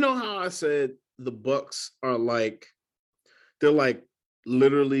 You know how I said the Bucks are like, they're like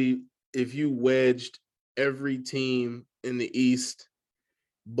literally, if you wedged every team in the East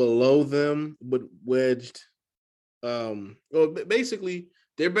below them, but wedged, basically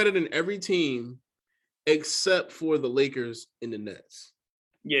they're better than every team except for the Lakers and the Nets.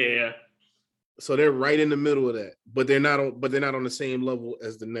 Yeah. So they're right in the middle of that, but they're not on the same level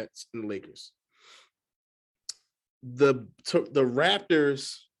as the Nets and the Lakers. The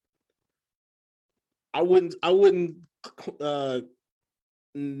Raptors, I wouldn't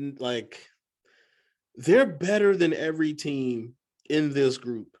like, they're better than every team in this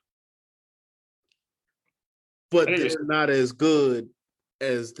group, but they're not as good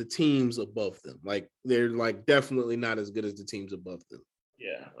as the teams above them. Like, they're like definitely not as good as the teams above them.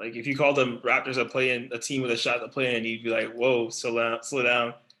 Yeah, like if you call them Raptors a team with a shot to play in, you'd be like, whoa, slow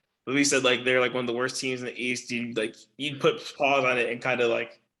down. But we said like they're like one of the worst teams in the East. You'd put pause on it and kind of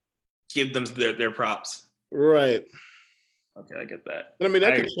like give them their props. Right. Okay, I get that. I mean,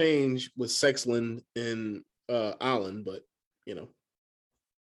 that could change with Sexland and Allen, but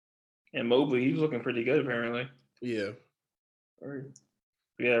And Mobley, he's looking pretty good apparently. Yeah.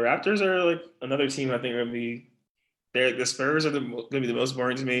 Yeah, Raptors are like another team I think are gonna be. The Spurs are going to be the most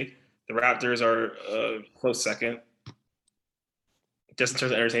boring to me. The Raptors are a close second. Just in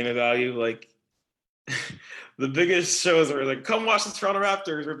terms of entertainment value, like the biggest shows are like, come watch the Toronto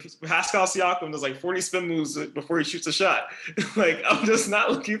Raptors where Pascal Siakam does like 40 spin moves before he shoots a shot. Like, I'm just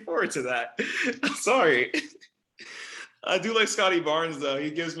not looking forward to that. I'm sorry. I do like Scotty Barnes though. He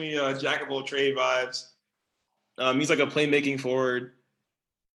gives me jack of all trade vibes. He's like a playmaking forward.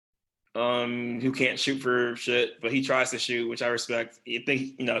 Who can't shoot for shit, but he tries to shoot, which I respect. You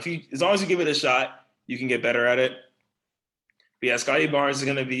think, as long as you give it a shot, you can get better at it. But yeah, Scotty Barnes is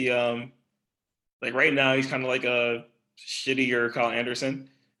gonna be like right now he's kind of like a shittier Kyle Anderson.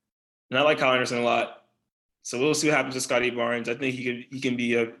 And I like Kyle Anderson a lot. So we'll see what happens with Scotty Barnes. I think he can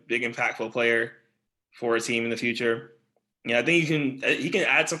be a big impactful player for a team in the future. Yeah, I think he can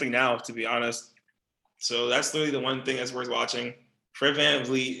add something now, to be honest. So that's literally the one thing that's worth watching Fred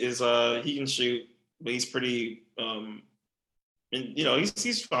VanVleet is he can shoot, but he's pretty and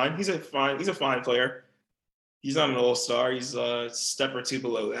he's fine. He's a fine player. He's not an all-star. He's a step or two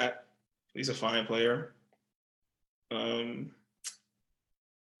below that. He's a fine player.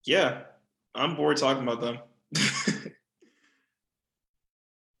 Yeah, I'm bored talking about them.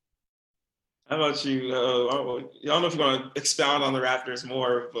 How about you? I don't know if you want to expound on the Raptors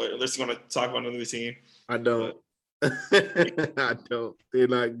more, but unless you want to talk about another team. I don't. I don't. They're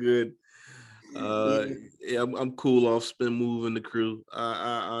not good. Yeah, I'm cool off spin move and the crew.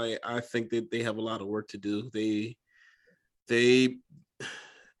 I think that they have a lot of work to do. They.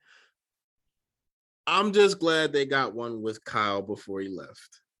 I'm just glad they got one with Kyle before he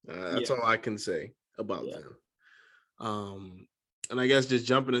left. That's all I can say about them. And I guess just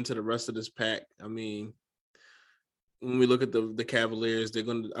jumping into the rest of this pack. I mean, when we look at the Cavaliers,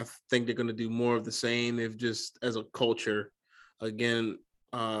 I think they're gonna do more of the same. They've just as a culture, again,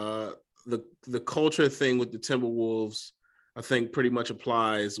 the culture thing with the Timberwolves, I think pretty much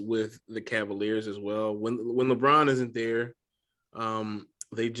applies with the Cavaliers as well. When LeBron isn't there,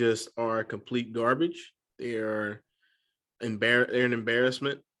 they just are complete garbage. They're an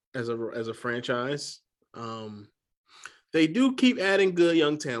embarrassment as a franchise. They do keep adding good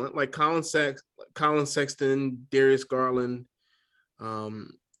young talent like Colin Sexton, Darius Garland,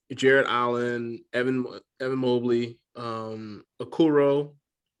 Jared Allen, Evan Mobley, Okoro.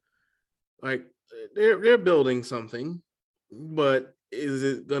 Like they're building something, but is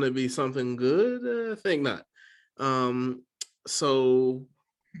it going to be something good? I think not. So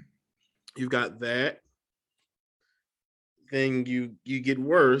you've got that. Then you get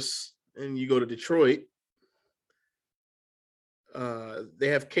worse, and you go to Detroit. They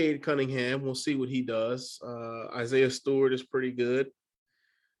have Cade Cunningham. We'll see what he does. Isaiah Stewart is pretty good.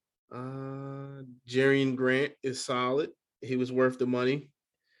 Jerian Grant is solid. He was worth the money.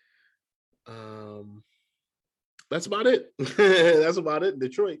 That's about it. That's about it.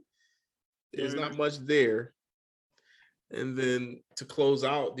 Detroit. There's not much there. And then to close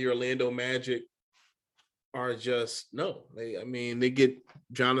out, the Orlando Magic are just they get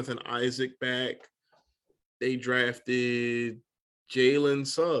Jonathan Isaac back. They drafted Jalen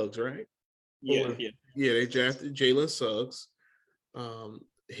Suggs, right? Yeah, they drafted Jalen Suggs.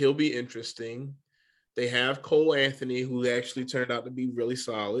 He'll be interesting. They have Cole Anthony, who actually turned out to be really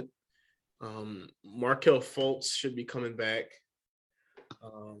solid. Markelle Fultz should be coming back.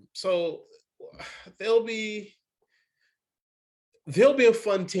 So they'll be a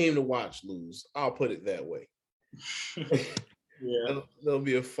fun team to watch lose. I'll put it that way. Yeah. They'll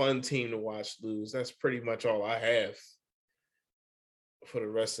be a fun team to watch lose. That's pretty much all I have for the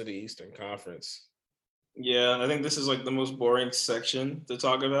rest of the Eastern Conference. Yeah, I think this is like the most boring section to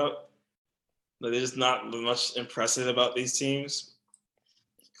talk about. There's not much impressive about these teams.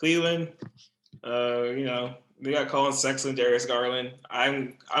 Cleveland, they got Colin Sexton, Darius Garland.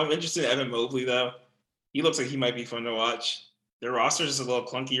 I'm interested in Evan Mobley though. He looks like he might be fun to watch. Their roster is a little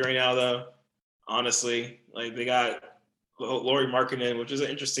clunky right now though. Honestly, like they got Lauri Markkanen, which is an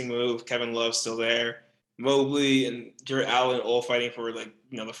interesting move. Kevin Love's still there. Mobley and Jared Allen all fighting for the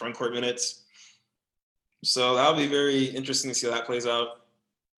front court minutes. So that'll be very interesting to see how that plays out.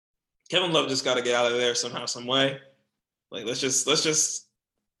 Kevin Love just got to get out of there somehow, some way. Like let's just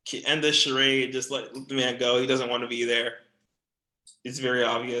end this charade. Just let the man go. He doesn't want to be there. It's very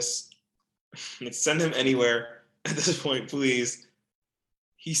obvious. Send him anywhere at this point, please.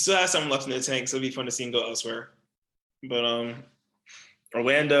 He still has something left in the tank, so it'd be fun to see him go elsewhere. But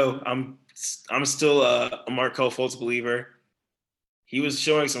Orlando, I'm still a Markelle Fultz believer. He was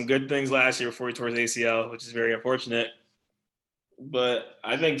showing some good things last year before he tore his ACL, which is very unfortunate. But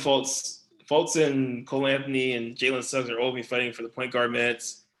I think Fultz and Cole Anthony and Jalen Suggs are all be fighting for the point guard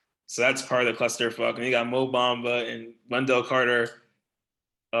minutes. So that's part of the clusterfuck. And you got Mo Bamba and Wendell Carter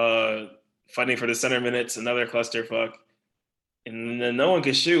fighting for the center minutes, another clusterfuck. And then no one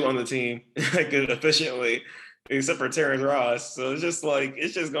can shoot on the team efficiently except for Terrence Ross. So it's just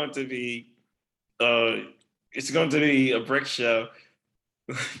going to be a brick show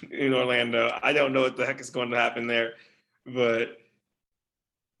in Orlando. I don't know what the heck is going to happen there, but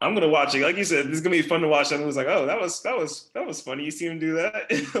I'm gonna watch it. Like you said, this is gonna be fun to watch. And it was like, oh, that was funny. You see him do that?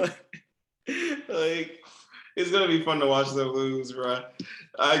 It's gonna be fun to watch them lose, bro.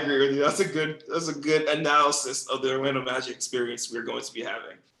 I agree with you. That's a good analysis of the Orlando Magic experience we're going to be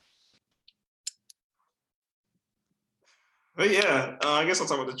having. But yeah, I guess I'll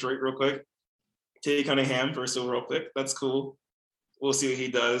talk about Detroit real quick. Cade Cunningham first real quick. That's cool. We'll see what he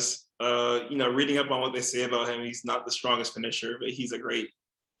does. Reading up on what they say about him, he's not the strongest finisher, but he's a great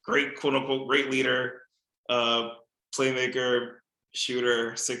quote unquote great leader, playmaker,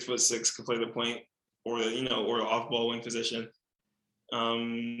 shooter, 6'6", can play the point or or off ball wing position.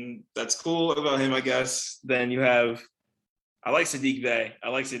 That's cool about him, I guess. Then you have I like Sadiq Bey.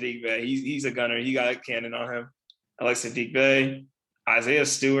 He's a gunner. He got a cannon on him. I like Sadiq Bey. Isaiah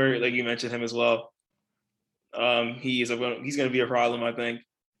Stewart, like you mentioned him as well. He's going to be a problem, I think.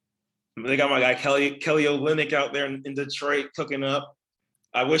 They got my guy Kelly Olynyk out there in Detroit cooking up.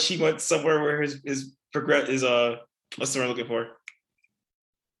 I wish he went somewhere where his progress is what's the word I'm looking for?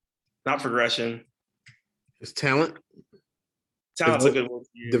 Not progression. His talent. Talent's a good word.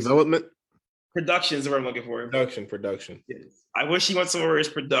 Development. Production is the word I'm looking for. Production. Yes. I wish he went somewhere where his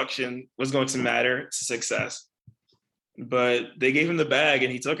production was going to matter to success. But they gave him the bag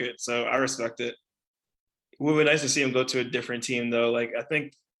and he took it. So I respect it. It would be nice to see him go to a different team though. Like I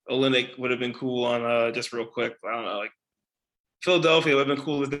think Olynyk would have been cool on just real quick. I don't know, like Philadelphia would have been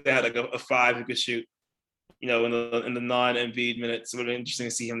cool if they had like a five who could shoot, in the non-Embiid minutes. It would have been interesting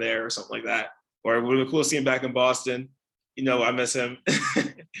to see him there or something like that. Or it would have been cool to see him back in Boston. I miss him.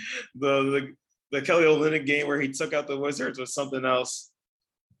 The Kelly Olynyk game where he took out the Wizards was something else.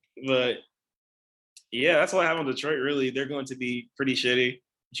 But yeah, that's all I have on Detroit. Really, they're going to be pretty shitty.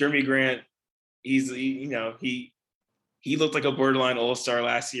 Jeremy Grant, he looked like a borderline all-star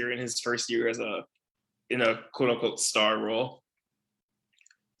last year in his first year in a quote unquote star role.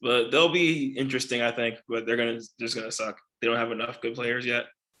 But they'll be interesting, I think. But they're just gonna suck. They don't have enough good players yet.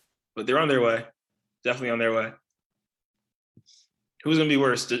 But they're on their way. Definitely on their way. Who's gonna be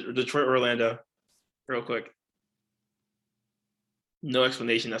worse, Detroit or Orlando? Real quick. No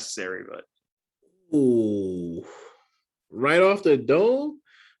explanation necessary, but. Ooh, right off the dome,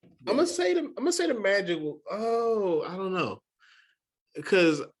 I'm gonna say the Magic. Oh, I don't know,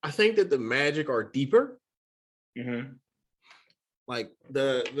 because I think that the Magic are deeper. Mm-hmm. Like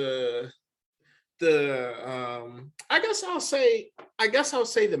the I guess I'll say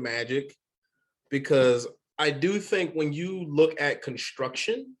the Magic, because I do think when you look at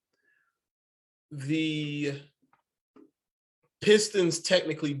construction, the Pistons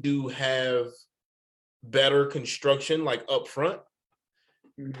technically do have better construction, like up front.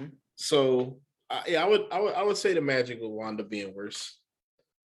 Mm-hmm. So I would say the Magic will wind up being worse.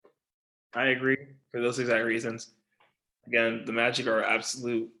 I agree for those exact reasons. Again, the Magic are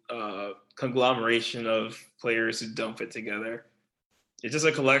absolute conglomeration of players who don't fit together. It's just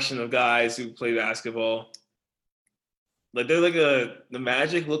a collection of guys who play basketball. Like they're like the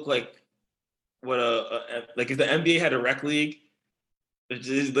Magic look like what like if the NBA had a rec league.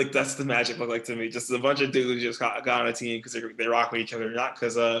 Like that's the Magic look like to me. Just a bunch of dudes who just got on a team because they rock with each other, not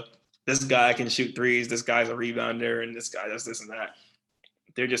because this guy can shoot threes, this guy's a rebounder, and this guy does this and that.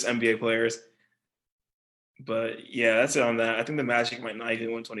 They're just NBA players. But yeah, that's it on that. I think the Magic might not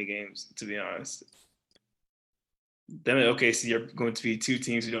even win 20 games, to be honest. Them and OKC are going to be two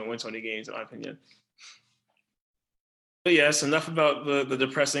teams who don't win 20 games, in my opinion. But yes, enough about the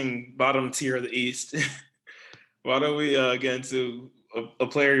depressing bottom tier of the East. Why don't we get into a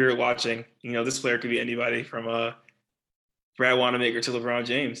player you're watching? This player could be anybody from Brad Wanamaker to LeBron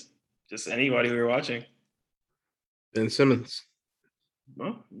James. Just anybody who you're watching. Ben Simmons.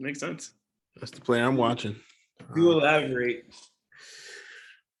 Well, makes sense. That's the player I'm watching. Do elaborate.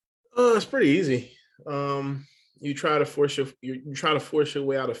 It's pretty easy. You try to force your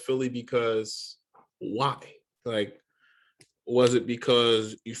way out of Philly because why? Like, was it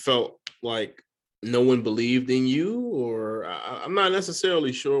because you felt like no one believed in you, or I'm not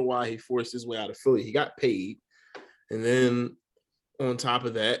necessarily sure why he forced his way out of Philly. He got paid, and then on top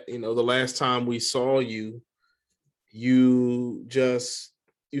of that, the last time we saw you, you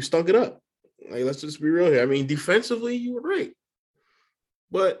stunk it up. Like, let's just be real here. I mean, defensively, you were great,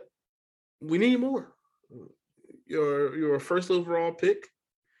 but we need more. You're a first overall pick.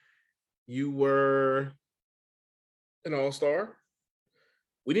 You were an all-star.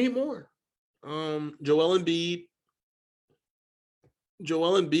 We need more. Joel Embiid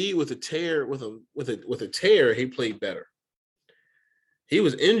with a tear, he played better. He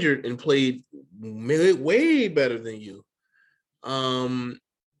was injured and played way better than you. I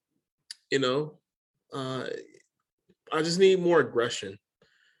just need more aggression.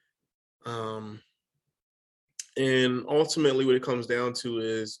 And ultimately what it comes down to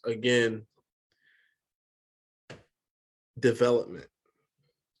is, again, development.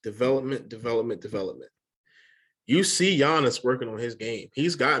 You see Giannis working on his game.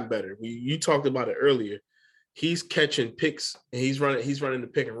 He's gotten better. You talked about it earlier. He's catching picks and he's running the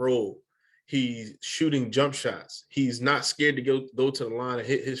pick and roll. He's shooting jump shots. He's not scared to go to the line and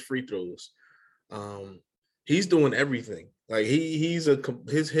hit his free throws. He's doing everything. Like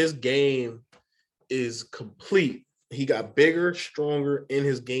his game is complete He got bigger, stronger, and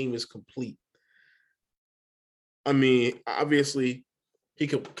his game is complete. I mean, obviously, he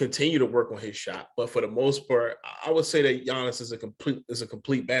could continue to work on his shot, but for the most part, I would say that Giannis is a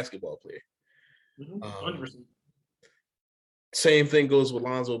complete basketball player. 100%. Same thing goes with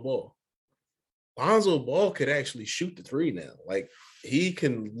Lonzo Ball. Lonzo Ball could actually shoot the three now. Like he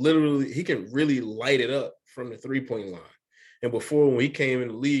can really light it up from the 3-point line. And before, when he came in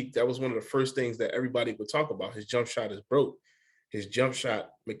the league, that was one of the first things that everybody would talk about. His jump shot is broke. His jump shot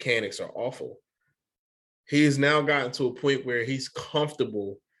mechanics are awful. He has now gotten to a point where he's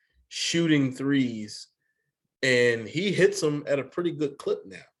comfortable shooting threes, and he hits them at a pretty good clip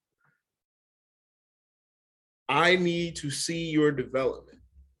now. I need to see your development.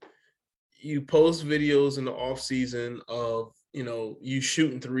 You post videos in the off season of, you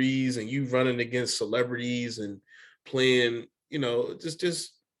shooting threes and you running against celebrities and playing,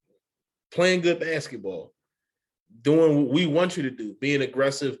 just playing good basketball, doing what we want you to do, being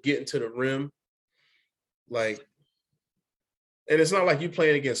aggressive, getting to the rim. Like, and it's not like you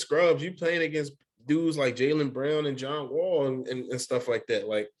playing against scrubs. You playing against dudes like Jaylen Brown and John Wall and stuff like that.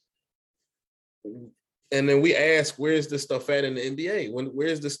 Like, and then we ask, where's this stuff at in the NBA?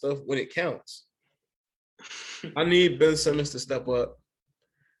 Where's this stuff when it counts? I need Ben Simmons to step up,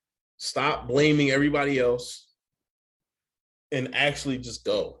 stop blaming everybody else, and actually just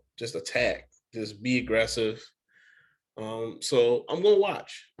go, just attack, just be aggressive. So I'm gonna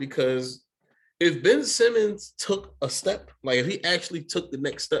watch, because if Ben Simmons took a step, like if he actually took the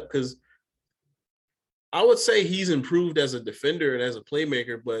next step, because I would say he's improved as a defender and as a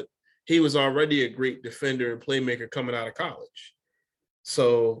playmaker, but he was already a great defender and playmaker coming out of college.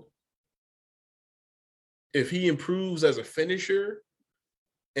 So if he improves as a finisher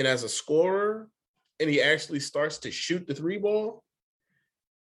and as a scorer, and he actually starts to shoot the three ball,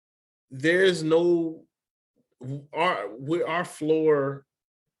 there's no, our floor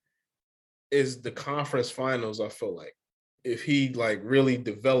is the conference finals. I feel like if he like really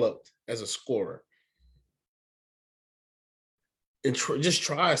developed as a scorer and just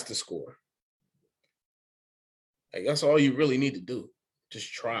tries to score, like that's all you really need to do.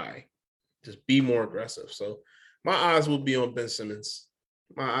 Just try, just be more aggressive. So my eyes will be on Ben Simmons.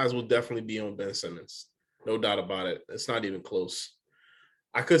 My eyes will definitely be on Ben Simmons. No doubt about it. It's not even close.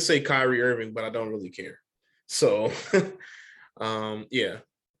 I could say Kyrie Irving, but I don't really care. So, yeah,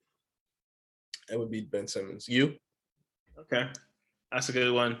 it would be Ben Simmons. You? Okay, that's a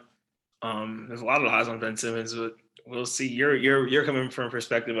good one. There's a lot of eyes on Ben Simmons, but we'll see. You're coming from a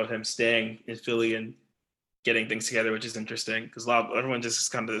perspective of him staying in Philly and getting things together, which is interesting because everyone just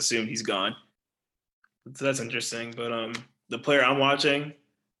kind of assumed he's gone. So that's interesting. But the player I'm watching,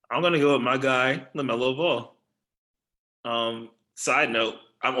 I'm gonna go with my guy LaMelo Ball. Side note,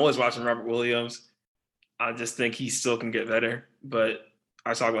 I'm always watching Robert Williams. I just think he still can get better, but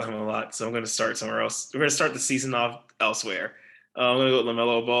I talk about him a lot, so I'm going to start somewhere else. We're going to start the season off elsewhere. I'm going to go with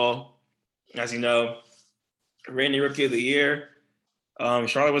LaMelo Ball. As you know, reigning Rookie of the Year.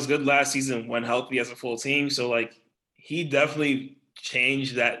 Charlotte was good last season when healthy as a full team, so like he definitely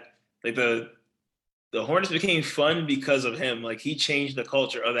changed that. Like the Hornets became fun because of him. Like he changed the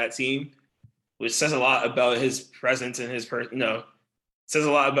culture of that team, which says a lot about his presence and his says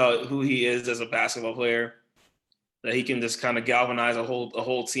a lot about who he is as a basketball player. That he can just kind of galvanize a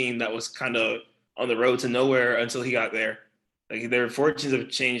whole team that was kind of on the road to nowhere until he got there. Like their fortunes have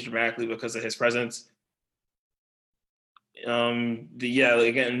changed dramatically because of his presence. Again,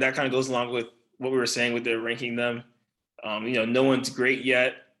 that kind of goes along with what we were saying with the ranking them. No one's great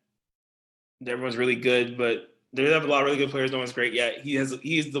yet. Everyone's really good, but they have a lot of really good players. No one's great yet.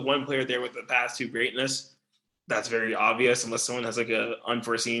 He's the one player there with the path to greatness. That's very obvious unless someone has like a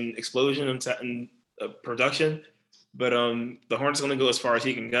unforeseen explosion in production. But the Hornets are going to go as far as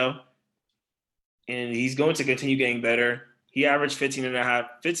he can go. And he's going to continue getting better. He averaged 15 and a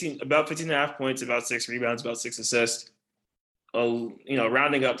half points, about 6 rebounds, about 6 assists.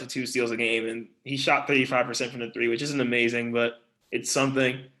 Rounding up to 2 steals a game. And he shot 35% from the three, which isn't amazing, but it's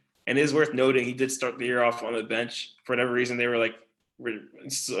something. And it is worth noting he did start the year off on the bench. For whatever reason, they were like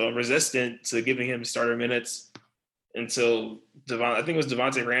resistant to giving him starter minutes until I think it was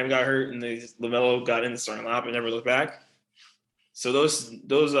Devontae Graham got hurt and LaMelo got in the starting lineup and never looked back. So those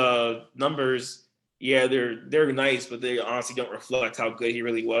numbers, yeah, they're nice, but they honestly don't reflect how good he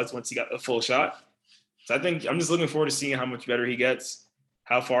really was once he got a full shot. So I think I'm just looking forward to seeing how much better he gets,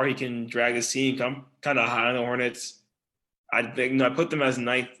 how far he can drag his team. I'm kind of high on the Hornets. I think I put them as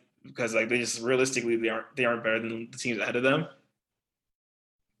ninth because like they just realistically they aren't better than the teams ahead of them.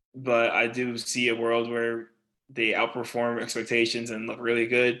 But I do see a world where they outperform expectations and look really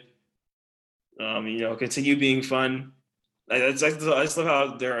good. Continue being fun. I just love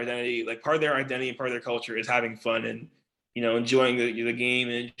how their identity, like part of their identity and part of their culture is having fun and, enjoying the game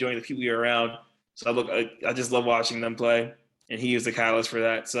and enjoying the people you're around. So I just love watching them play, and he is the catalyst for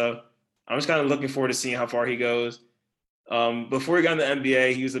that. So I'm just kind of looking forward to seeing how far he goes. Before he got in the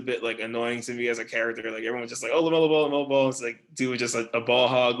NBA, he was a bit like annoying to me as a character. Like everyone was just like, oh, LaMelo Ball. It's like dude was just a ball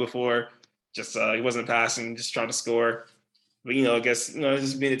hog before. Just he wasn't passing, just trying to score. But I guess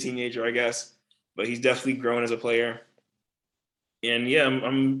just being a teenager, I guess. But he's definitely grown as a player. And yeah,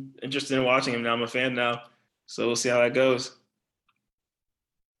 I'm interested in watching him now. I'm a fan now, so we'll see how that goes.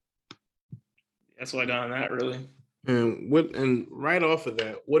 That's what I got on that, really. And right off of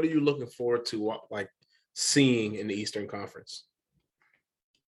that, what are you looking forward to like seeing in the Eastern Conference?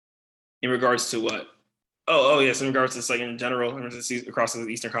 In regards to what? Oh yes, in regards to this, like in general, across the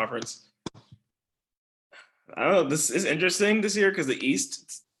Eastern Conference. I don't know. This is interesting this year because the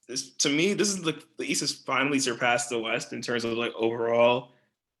East, to me, this is the East has finally surpassed the West in terms of like overall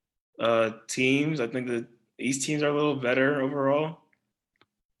teams. I think the East teams are a little better overall.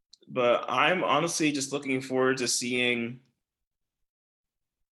 But I'm honestly just looking forward to seeing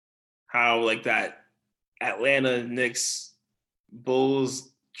how like that Atlanta Knicks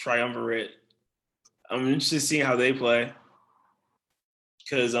Bulls triumvirate. I'm interested in seeing how they play.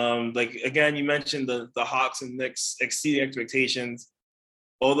 Because like again, you mentioned the Hawks and Knicks exceeding expectations.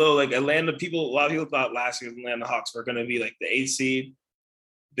 Although like a lot of people thought last year's Atlanta Hawks were gonna be like the 8th seed.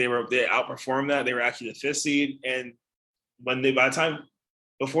 They outperformed that. They were actually the 5th seed. And by the time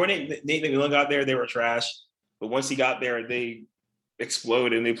before Nate McMillan got there, they were trash. But once he got there, they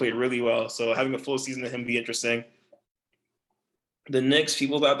exploded and they played really well. So having a full season of him be interesting. The Knicks,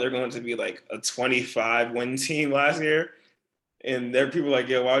 people thought they're going to be like a 25 win team last year. And there are people like,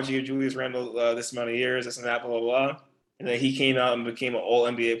 why would you give Julius Randle this amount of years, this and that, blah, blah, blah. And then he came out and became an all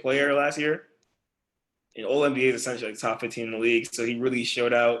NBA player last year. And all NBA is essentially like top 15 in the league. So he really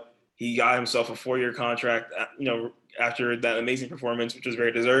showed out. He got himself a 4-year contract, after that amazing performance, which was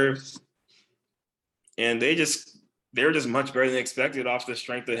very deserved. And they were just much better than expected off the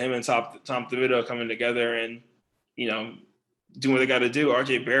strength of him and Tom Thibodeau coming together and, doing what they got to do.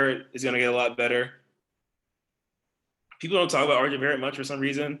 RJ Barrett is going to get a lot better. People don't talk about RJ Barrett much for some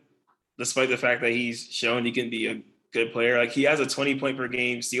reason, despite the fact that he's shown he can be a good player. Like he has a 20-point per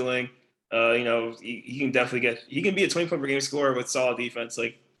game ceiling. He can definitely he can be a 20-point per game scorer with solid defense.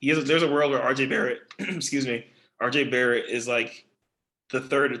 Like there's a world where RJ Barrett, RJ Barrett is like the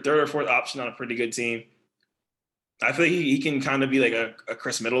third or fourth option on a pretty good team. I feel like he can kind of be like a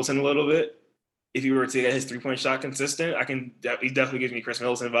Chris Middleton a little bit. If he were to get his 3-point shot consistent, he definitely gives me Chris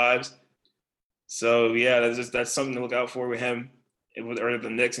Middleton vibes. So yeah, that's something to look out for with him, or the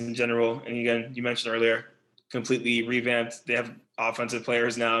Knicks in general. And again, you mentioned earlier, completely revamped. They have offensive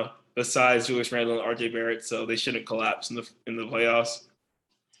players now besides Julius Randle and RJ Barrett, so they shouldn't collapse in the playoffs.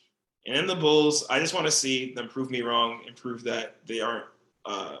 And in the Bulls, I just want to see them prove me wrong and prove that they aren't,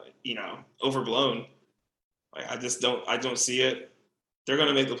 overblown. Like I don't see it. They're going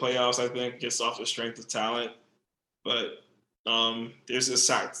to make the playoffs, I think, just off the strength of talent. But there's a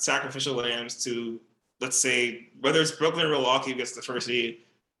sacrificial lambs to, let's say, whether it's Brooklyn or Milwaukee gets the first seed,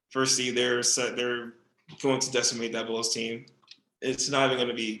 they're going to decimate that Bulls team. It's not even going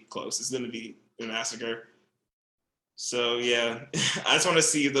to be close. It's going to be a massacre. So yeah, I just want to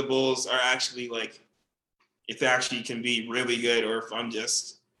see if the Bulls are actually like, if they actually can be really good, or if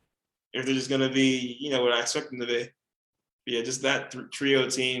they're just going to be, what I expect them to be. But yeah, just that trio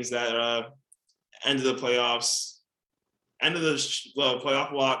of teams that end of the playoffs, end of the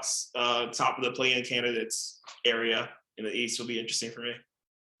playoff blocks, top of the play-in candidates area in the East will be interesting for me.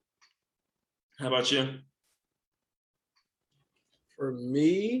 How about you? For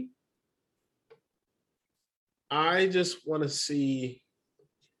me, I just want to see.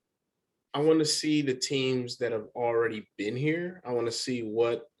 I want to see the teams that have already been here. I want to see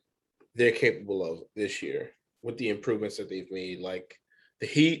what they're capable of this year with the improvements that they've made, like the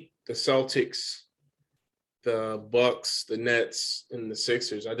Heat, the Celtics, the Bucks, the Nets, and the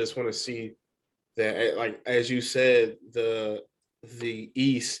Sixers. I just want to see that, like as you said, the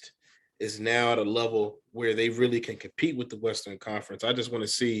East is now at a level where they really can compete with the Western Conference. I just want to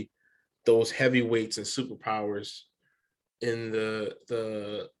see those heavyweights and superpowers in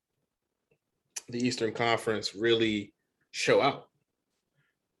the Eastern Conference really show out.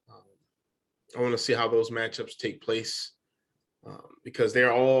 I want to see how those matchups take place, because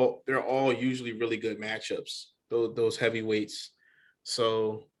they're all usually really good matchups. Those heavyweights.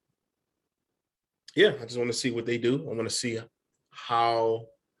 So yeah, I just want to see what they do. I want to see how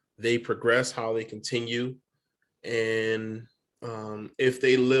they progress, how they continue, and if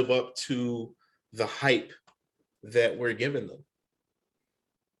they live up to the hype that we're giving them.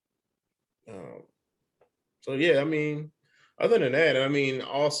 So yeah, I mean, other than that, I mean,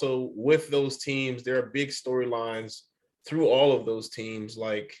 also with those teams, there are big storylines through all of those teams,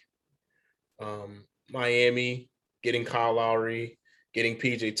 like Miami getting Kyle Lowry, getting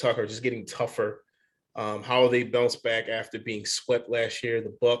PJ Tucker, just getting tougher. How they bounce back after being swept last year.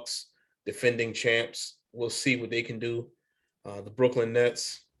 The Bucks, defending champs, we'll see what they can do. The Brooklyn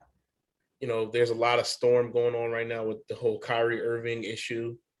Nets, you know, there's a lot of storm going on right now with the whole Kyrie Irving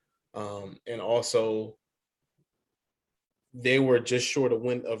issue, and also they were just short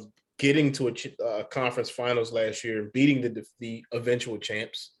of getting to a conference finals last year and beating the eventual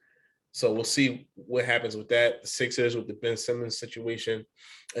champs. So we'll see what happens with that. The Sixers with the Ben Simmons situation,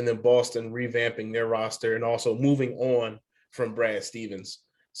 and then Boston revamping their roster and also moving on from Brad Stevens.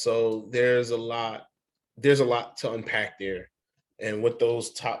 So there's a lot to unpack there. And with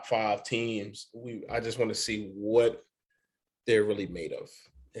those top 5 teams, I just want to see what they're really made of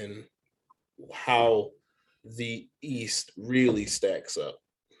and how the East really stacks up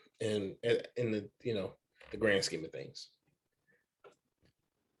in the, you know, the grand scheme of things.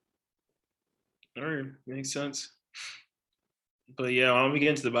 All right, makes sense. But yeah, why don't we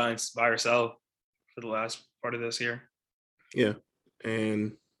get into the buy or sell for the last part of this here? Yeah,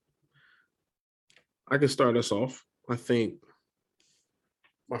 and I can start us off. I think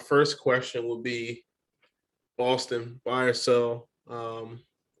my first question would be Boston, buy or sell.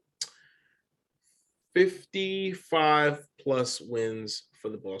 55 plus wins for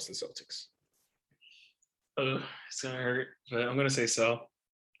the Boston Celtics. It's gonna hurt, but I'm gonna say sell.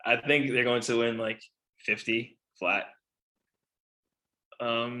 I think they're going to win like 50 flat.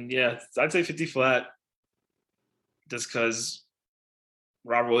 Yeah, I'd say 50 flat just because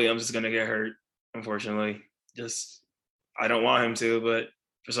Robert Williams is going to get hurt, unfortunately. Just, I don't want him to, but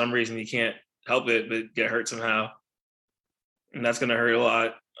for some reason he can't help it but get hurt somehow. And that's going to hurt a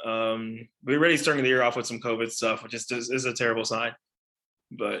lot. We're already starting the year off with some COVID stuff, which is a terrible sign.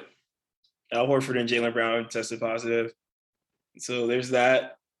 But Al Horford and Jaylen Brown tested positive. So there's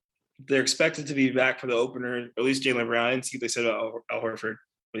that. They're expected to be back for the opener, or at least Jaylen Brown. See what they said about Al Horford,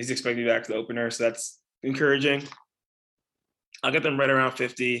 but he's expected to be back for the opener, so that's encouraging. I'll get them right around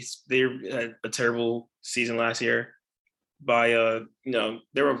 50. They had a terrible season last year. By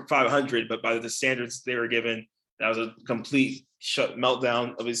they were 500, but by the standards they were given, that was a complete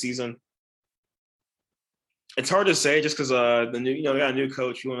meltdown of a season. It's hard to say just because they got a new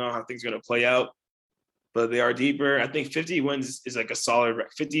coach. We don't know how things are going to play out. But they are deeper. I think 50 wins is like a solid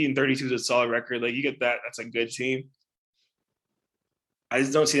 50 and 32 is a solid record. Like you get that, that's a good team. I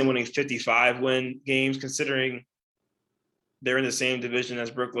just don't see them winning 55 win games, considering they're in the same division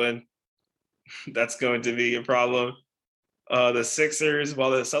as Brooklyn. That's going to be a problem. The Sixers,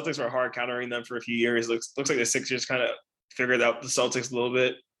 while the Celtics were hard countering them for a few years, looks like the Sixers kind of figured out the Celtics a little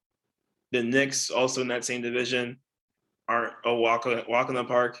bit. The Knicks, also in that same division, aren't a walk in the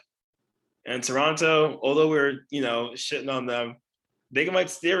park. And Toronto, although we're shitting on them, they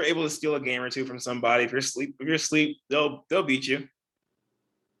were able to steal a game or two from somebody. If you're asleep, they'll beat you.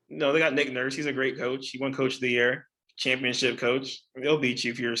 They got Nick Nurse. He's a great coach. He won Coach of the Year, championship coach. They'll beat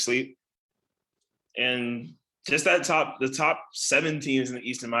you if you're asleep. And just the top 7 teams in the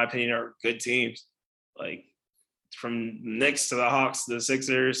East, in my opinion, are good teams. Like from Knicks to the Hawks to the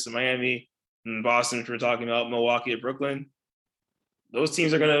Sixers to Miami and Boston, if we're talking about Milwaukee to Brooklyn. Those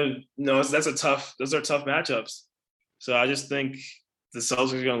teams are gonna, those are tough matchups. So I just think the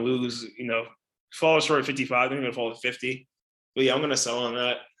Celtics are gonna lose, fall short of 55. They're gonna fall to 50. But yeah, I'm gonna sell on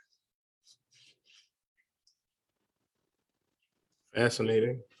that.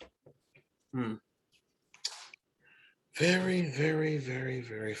 Fascinating. Very, very, very,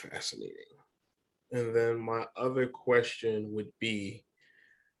 very fascinating. And then my other question would be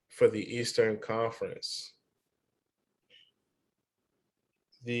for the Eastern Conference.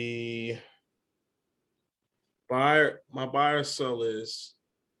 My buy or sell is,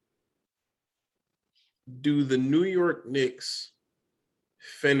 do the New York Knicks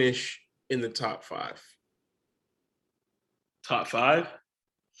finish in the top 5? Top 5?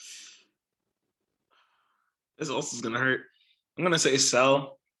 This also is going to hurt. I'm going to say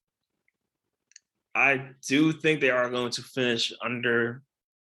sell. I do think they are going to finish under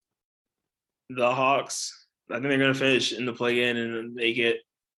the Hawks. I think they're going to finish in the play-in and make it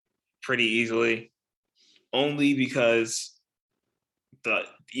pretty easily, only because the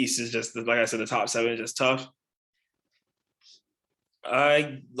East is just, like I said, the top 7 is just tough.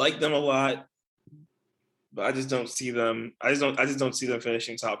 I like them a lot, but I just don't see them. I just don't see them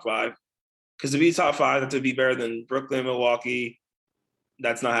finishing top 5. Because to be top 5, that to be better than Brooklyn, Milwaukee,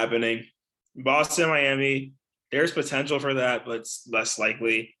 that's not happening. Boston, Miami, there's potential for that, but it's less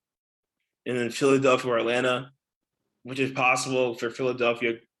likely. And then Philadelphia or Atlanta, which is possible for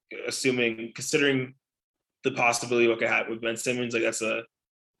Philadelphia, considering the possibility of what could happen with Ben Simmons. Like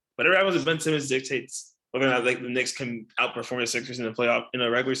whatever happens with Ben Simmons dictates whether or not like the Knicks can outperform the Sixers in the playoff in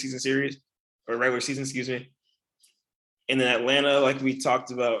a regular season series or regular season, excuse me. And then Atlanta, like we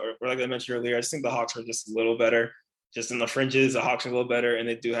talked about, or like I mentioned earlier, I just think the Hawks are just a little better. Just in the fringes, the Hawks are a little better, and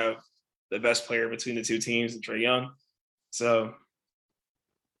they do have the best player between the two teams, Trae Young. So,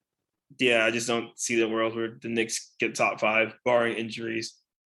 yeah, I just don't see the world where the Knicks get top 5, barring injuries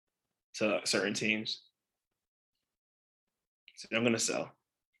to certain teams. So I'm going to sell.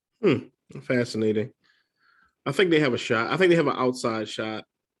 Fascinating. I think they have a shot. I think they have an outside shot.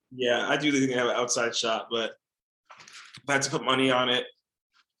 Yeah, I do think they have an outside shot, but if I had to put money on it,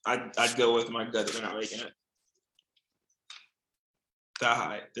 I'd go with my gut that they're not making it that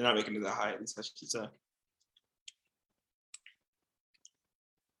high. They're not making it that high, at least I should say.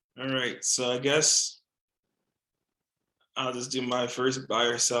 All right, so I guess I'll just do my first buy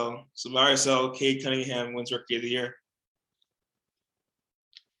or sell. So buy or sell, Cade Cunningham wins Rookie of the Year.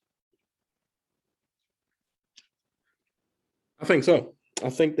 I think so. I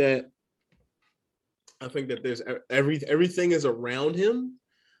think that there's everything is around him.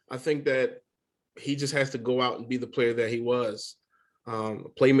 I think that he just has to go out and be the player that he was, a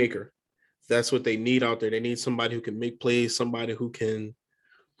playmaker. That's what they need out there. They need somebody who can make plays, somebody who can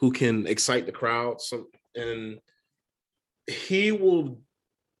excite the crowd. And he will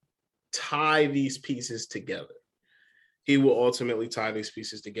tie these pieces together. He will ultimately tie these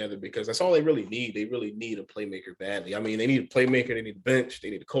pieces together because that's all they really need. They really need a playmaker badly. I mean, they need a playmaker, they need a bench, they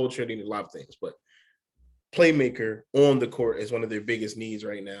need a culture, they need a lot of things, but playmaker on the court is one of their biggest needs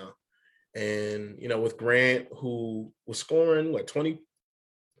right now. And, you know, with Grant, who was scoring, 20?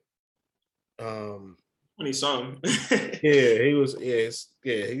 20 some. Yeah, he was. Yes,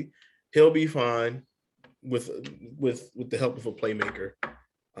 yeah, he'll be fine with the help of a playmaker.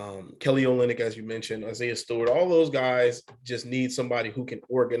 Kelly Olynyk, as you mentioned, Isaiah Stewart, all those guys just need somebody who can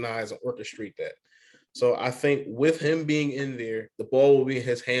organize and orchestrate that. So I think with him being in there, the ball will be in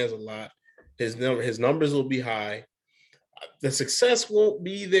his hands a lot. His numbers will be high. The success won't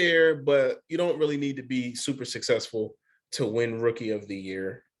be there, but you don't really need to be super successful to win Rookie of the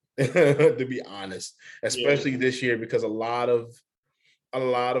Year, to be honest, especially this year, because a lot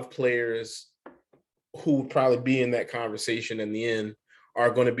of players who would probably be in that conversation in the end are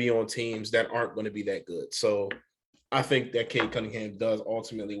going to be on teams that aren't going to be that good. So I think that Cade Cunningham does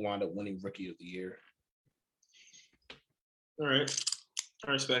ultimately wind up winning Rookie of the Year. All right.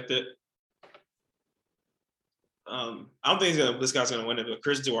 I respect it. I don't think this guy's going to win it, but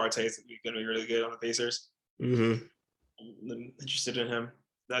Chris Duarte is going to be really good on the Pacers. Mm-hmm. I'm interested in him.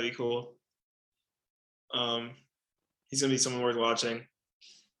 That'd be cool. He's going to be someone worth watching.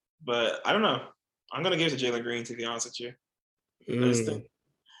 But I don't know. I'm going to give it to Jalen Green, to be honest with you.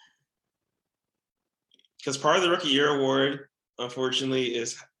 Because part of the Rookie Year Award, unfortunately,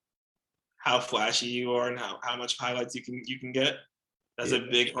 is how flashy you are and how much highlights you can get. That's a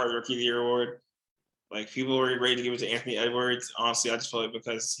big part of the Rookie of the Year Award. Like, people were ready to give it to Anthony Edwards. Honestly, I just felt like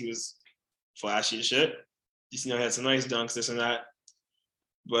because he was flashy as shit. Just, he had some nice dunks, this and that.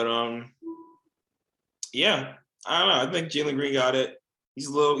 But yeah, I don't know. I think Jalen Green got it. He's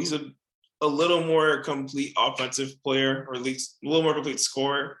a little more complete offensive player, or at least a little more complete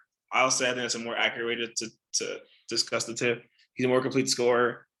scorer. I'll say I think it's a more accurate way to discuss the two. He's a more complete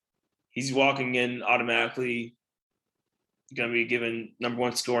scorer. He's walking in automatically going to be given number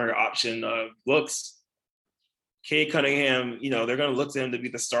one scoring option of looks. Cade Cunningham, they're going to look to him to be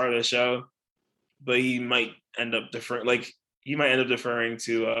the star of the show, but he might end up deferring. He might end up deferring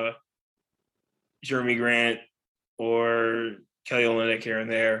to Jeremy Grant or Kelly Olynyk here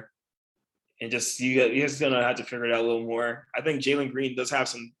and there. And just he's going to have to figure it out a little more. I think Jalen Green does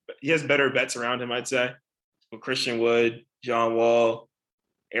have he has better bets around him, I'd say, with Christian Wood, John Wall,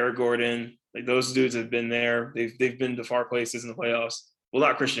 Eric Gordon. Like, those dudes have been there. They've been to far places in the playoffs. Well,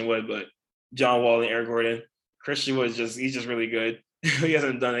 not Christian Wood, but John Wall and Eric Gordon. Christian Wood he's just really good. He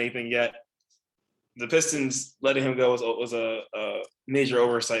hasn't done anything yet. The Pistons letting him go was a major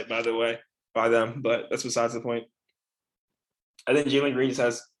oversight, by the way, by them, but that's besides the point. I think Jalen Green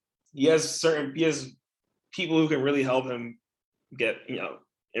has people who can really help him get,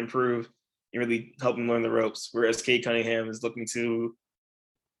 improve and really help him learn the ropes. Whereas Cade Cunningham is looking to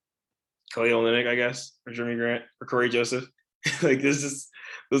Kelly Olynyk, I guess, or Jeremy Grant or Corey Joseph. Like, there's just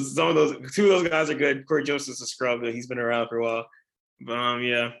two of those guys are good. Corey Joseph's a scrub, but he's been around for a while. But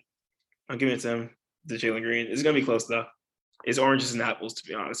yeah, I'm giving it to him, to Jalen Green. It's gonna be close though. It's oranges and apples, to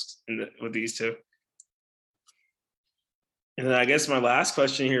be honest, with these two. And then I guess my last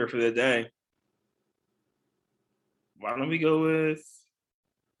question here for the day. Why don't we go with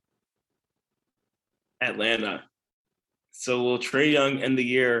Atlanta? So will Trae Young end the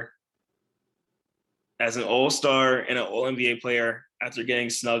year as an all-star and an all-NBA player after getting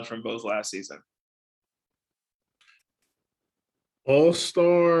snubbed from both last season?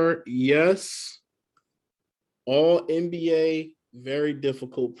 All-star, yes. All NBA, very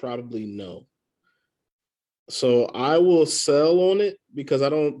difficult, probably no. So I will sell on it because I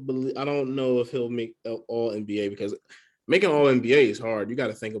don't know if he'll make all NBA, because making all NBA is hard. You got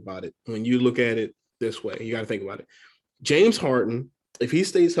to think about it. When you look at it this way, you got to think about it. James Harden, if he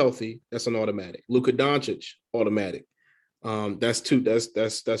stays healthy, that's an automatic. Luka Doncic, automatic. That's two.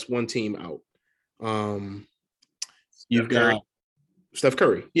 That's one team out. You've got Steph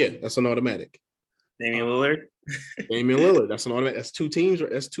Curry. Yeah, that's an automatic. Damian Lillard. Damian Lillard. That's an automatic. That's two teams.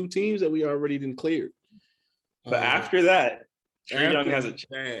 That's two teams that we already didn't clear. But after that, Trae Young has a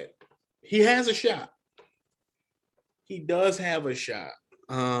chance. He has a shot. He does have a shot.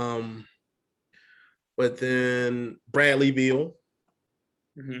 But then Bradley Beal.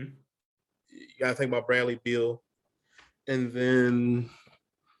 Mm-hmm. You gotta think about Bradley Beal. And then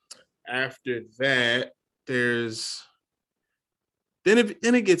after that, then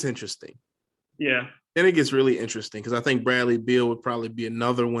it gets interesting. Yeah. Then it gets really interesting because I think Bradley Beal would probably be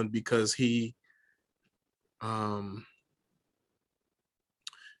another one because he and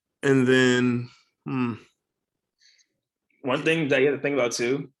then one thing that you have to think about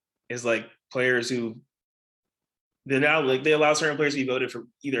too is like players who they allow certain players to be voted for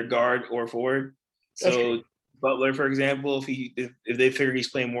either guard or forward. So Butler, for example, if they figure he's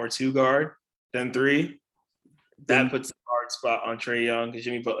playing more 2 guard than 3, that puts the guard spot on Trae Young because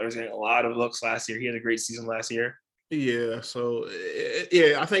Jimmy Butler was getting a lot of looks last year. He had a great season last year. Yeah, so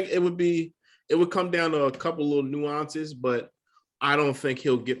I think it would come down to a couple little nuances, but I don't think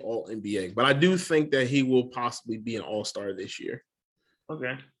he'll get all NBA. But I do think that he will possibly be an all-star this year.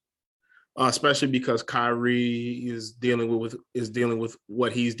 Okay. Especially because Kyrie is dealing with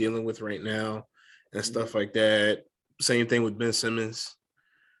what he's dealing with right now and stuff like that. Same thing with Ben Simmons.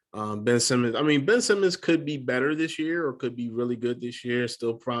 Ben Simmons could be better this year or could be really good this year.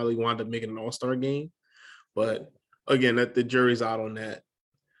 Still probably wind up making an all-star game. But again, the jury's out on that.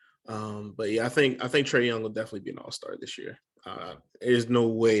 But yeah, I think Trae Young will definitely be an all-star this year. There's no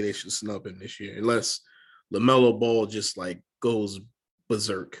way they should snub him this year unless LaMelo Ball just like goes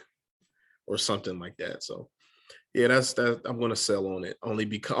berserk or something like that. So yeah, that's I'm gonna sell on it only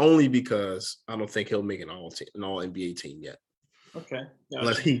because I don't think he'll make an all NBA team yet. Okay.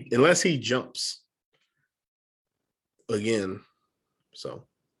 Gotcha. Unless he jumps again. So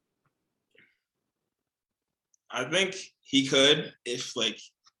I think he could if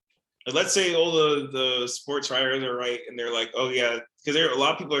let's say all the sports writers are right and they're like, oh yeah, because a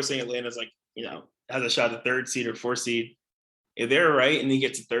lot of people are saying Atlanta's has a shot at 3rd seed or 4th seed. If they're right and he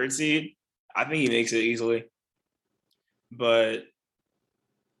gets a 3rd seed, I think he makes it easily. But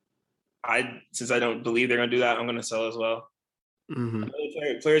since I don't believe they're gonna do that, I'm gonna sell as well. mm-hmm.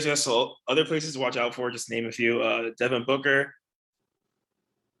 Players you sell, other places to watch out for, just name a few. Devin Booker,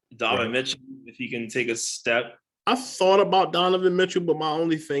 Donovan Mitchell, if he can take a step. I thought about Donovan Mitchell, but my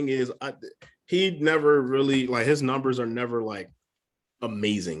only thing is he never really his numbers are never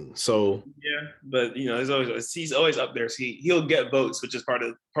amazing. So yeah, but he's always up there. So he'll get votes, which is part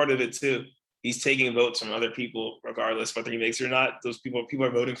of it too. He's taking votes from other people, regardless whether he makes it or not. Those people are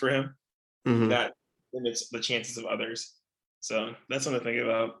voting for him. Mm-hmm. That limits the chances of others. So that's what I'm thinking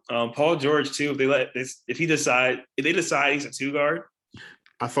about. Paul George too. If they decide he's a 2 guard.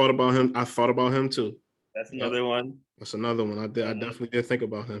 I thought about him too. That's another one. That's another one. I definitely did think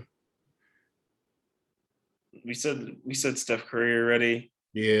about him. We said Steph Curry already.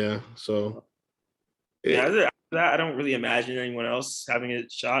 Yeah. So yeah, I don't really imagine anyone else having a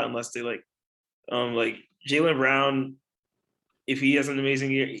shot unless they Jaylen Brown. If he has an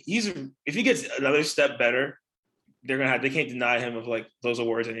amazing year, if he gets another step better, they can't deny him of those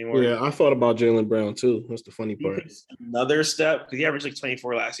awards anymore. Yeah, I thought about Jaylen Brown too. That's the funny part. Another step because he averaged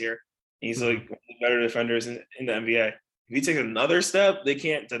 24 last year. And he's one of the better defenders in the NBA. If he takes another step, they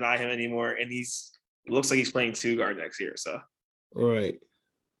can't deny him anymore. And it looks like he's playing 2 guard next year. So right.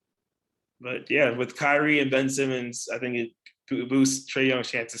 But yeah, with Kyrie and Ben Simmons, I think it boosts Trae Young's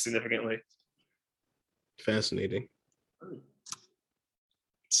chances significantly. Fascinating.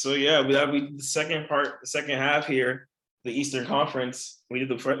 So yeah, the second half here, the Eastern Conference. We did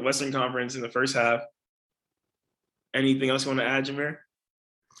the Western Conference in the first half. Anything else you want to add, Jameer?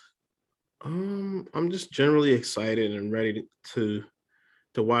 I'm just generally excited and ready to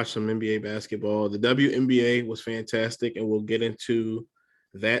watch some NBA basketball. The WNBA was fantastic, and we'll get into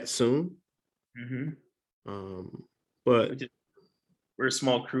that soon. Mm-hmm. But We're a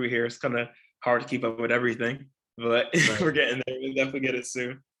small crew here. It's kind of hard to keep up with everything, but right. we're getting there. We'll definitely get it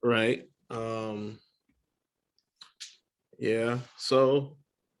soon. Right. Yeah. So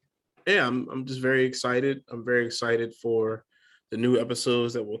yeah, I'm just very excited. I'm very excited for the new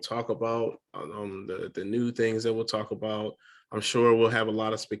episodes that we'll talk about, the new things that we'll talk about. I'm sure we'll have a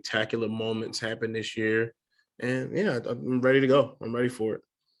lot of spectacular moments happen this year. And yeah, I'm ready to go. I'm ready for it.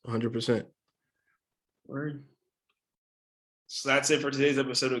 100%. Word. So that's it for today's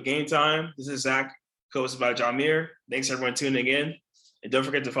episode of Game Time. This is Zach, co-hosted by Jamir. Thanks everyone tuning in. And don't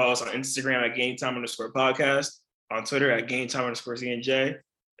forget to follow us on Instagram at GameTime_podcast, on Twitter at GameTime_ZNJ,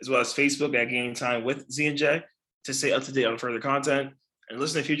 as well as Facebook at Game Time with ZNJ to stay up to date on further content. And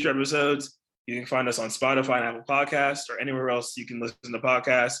listen to future episodes. You can find us on Spotify and Apple Podcasts or anywhere else you can listen to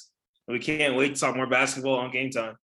podcasts. And we can't wait to talk more basketball on Game Time.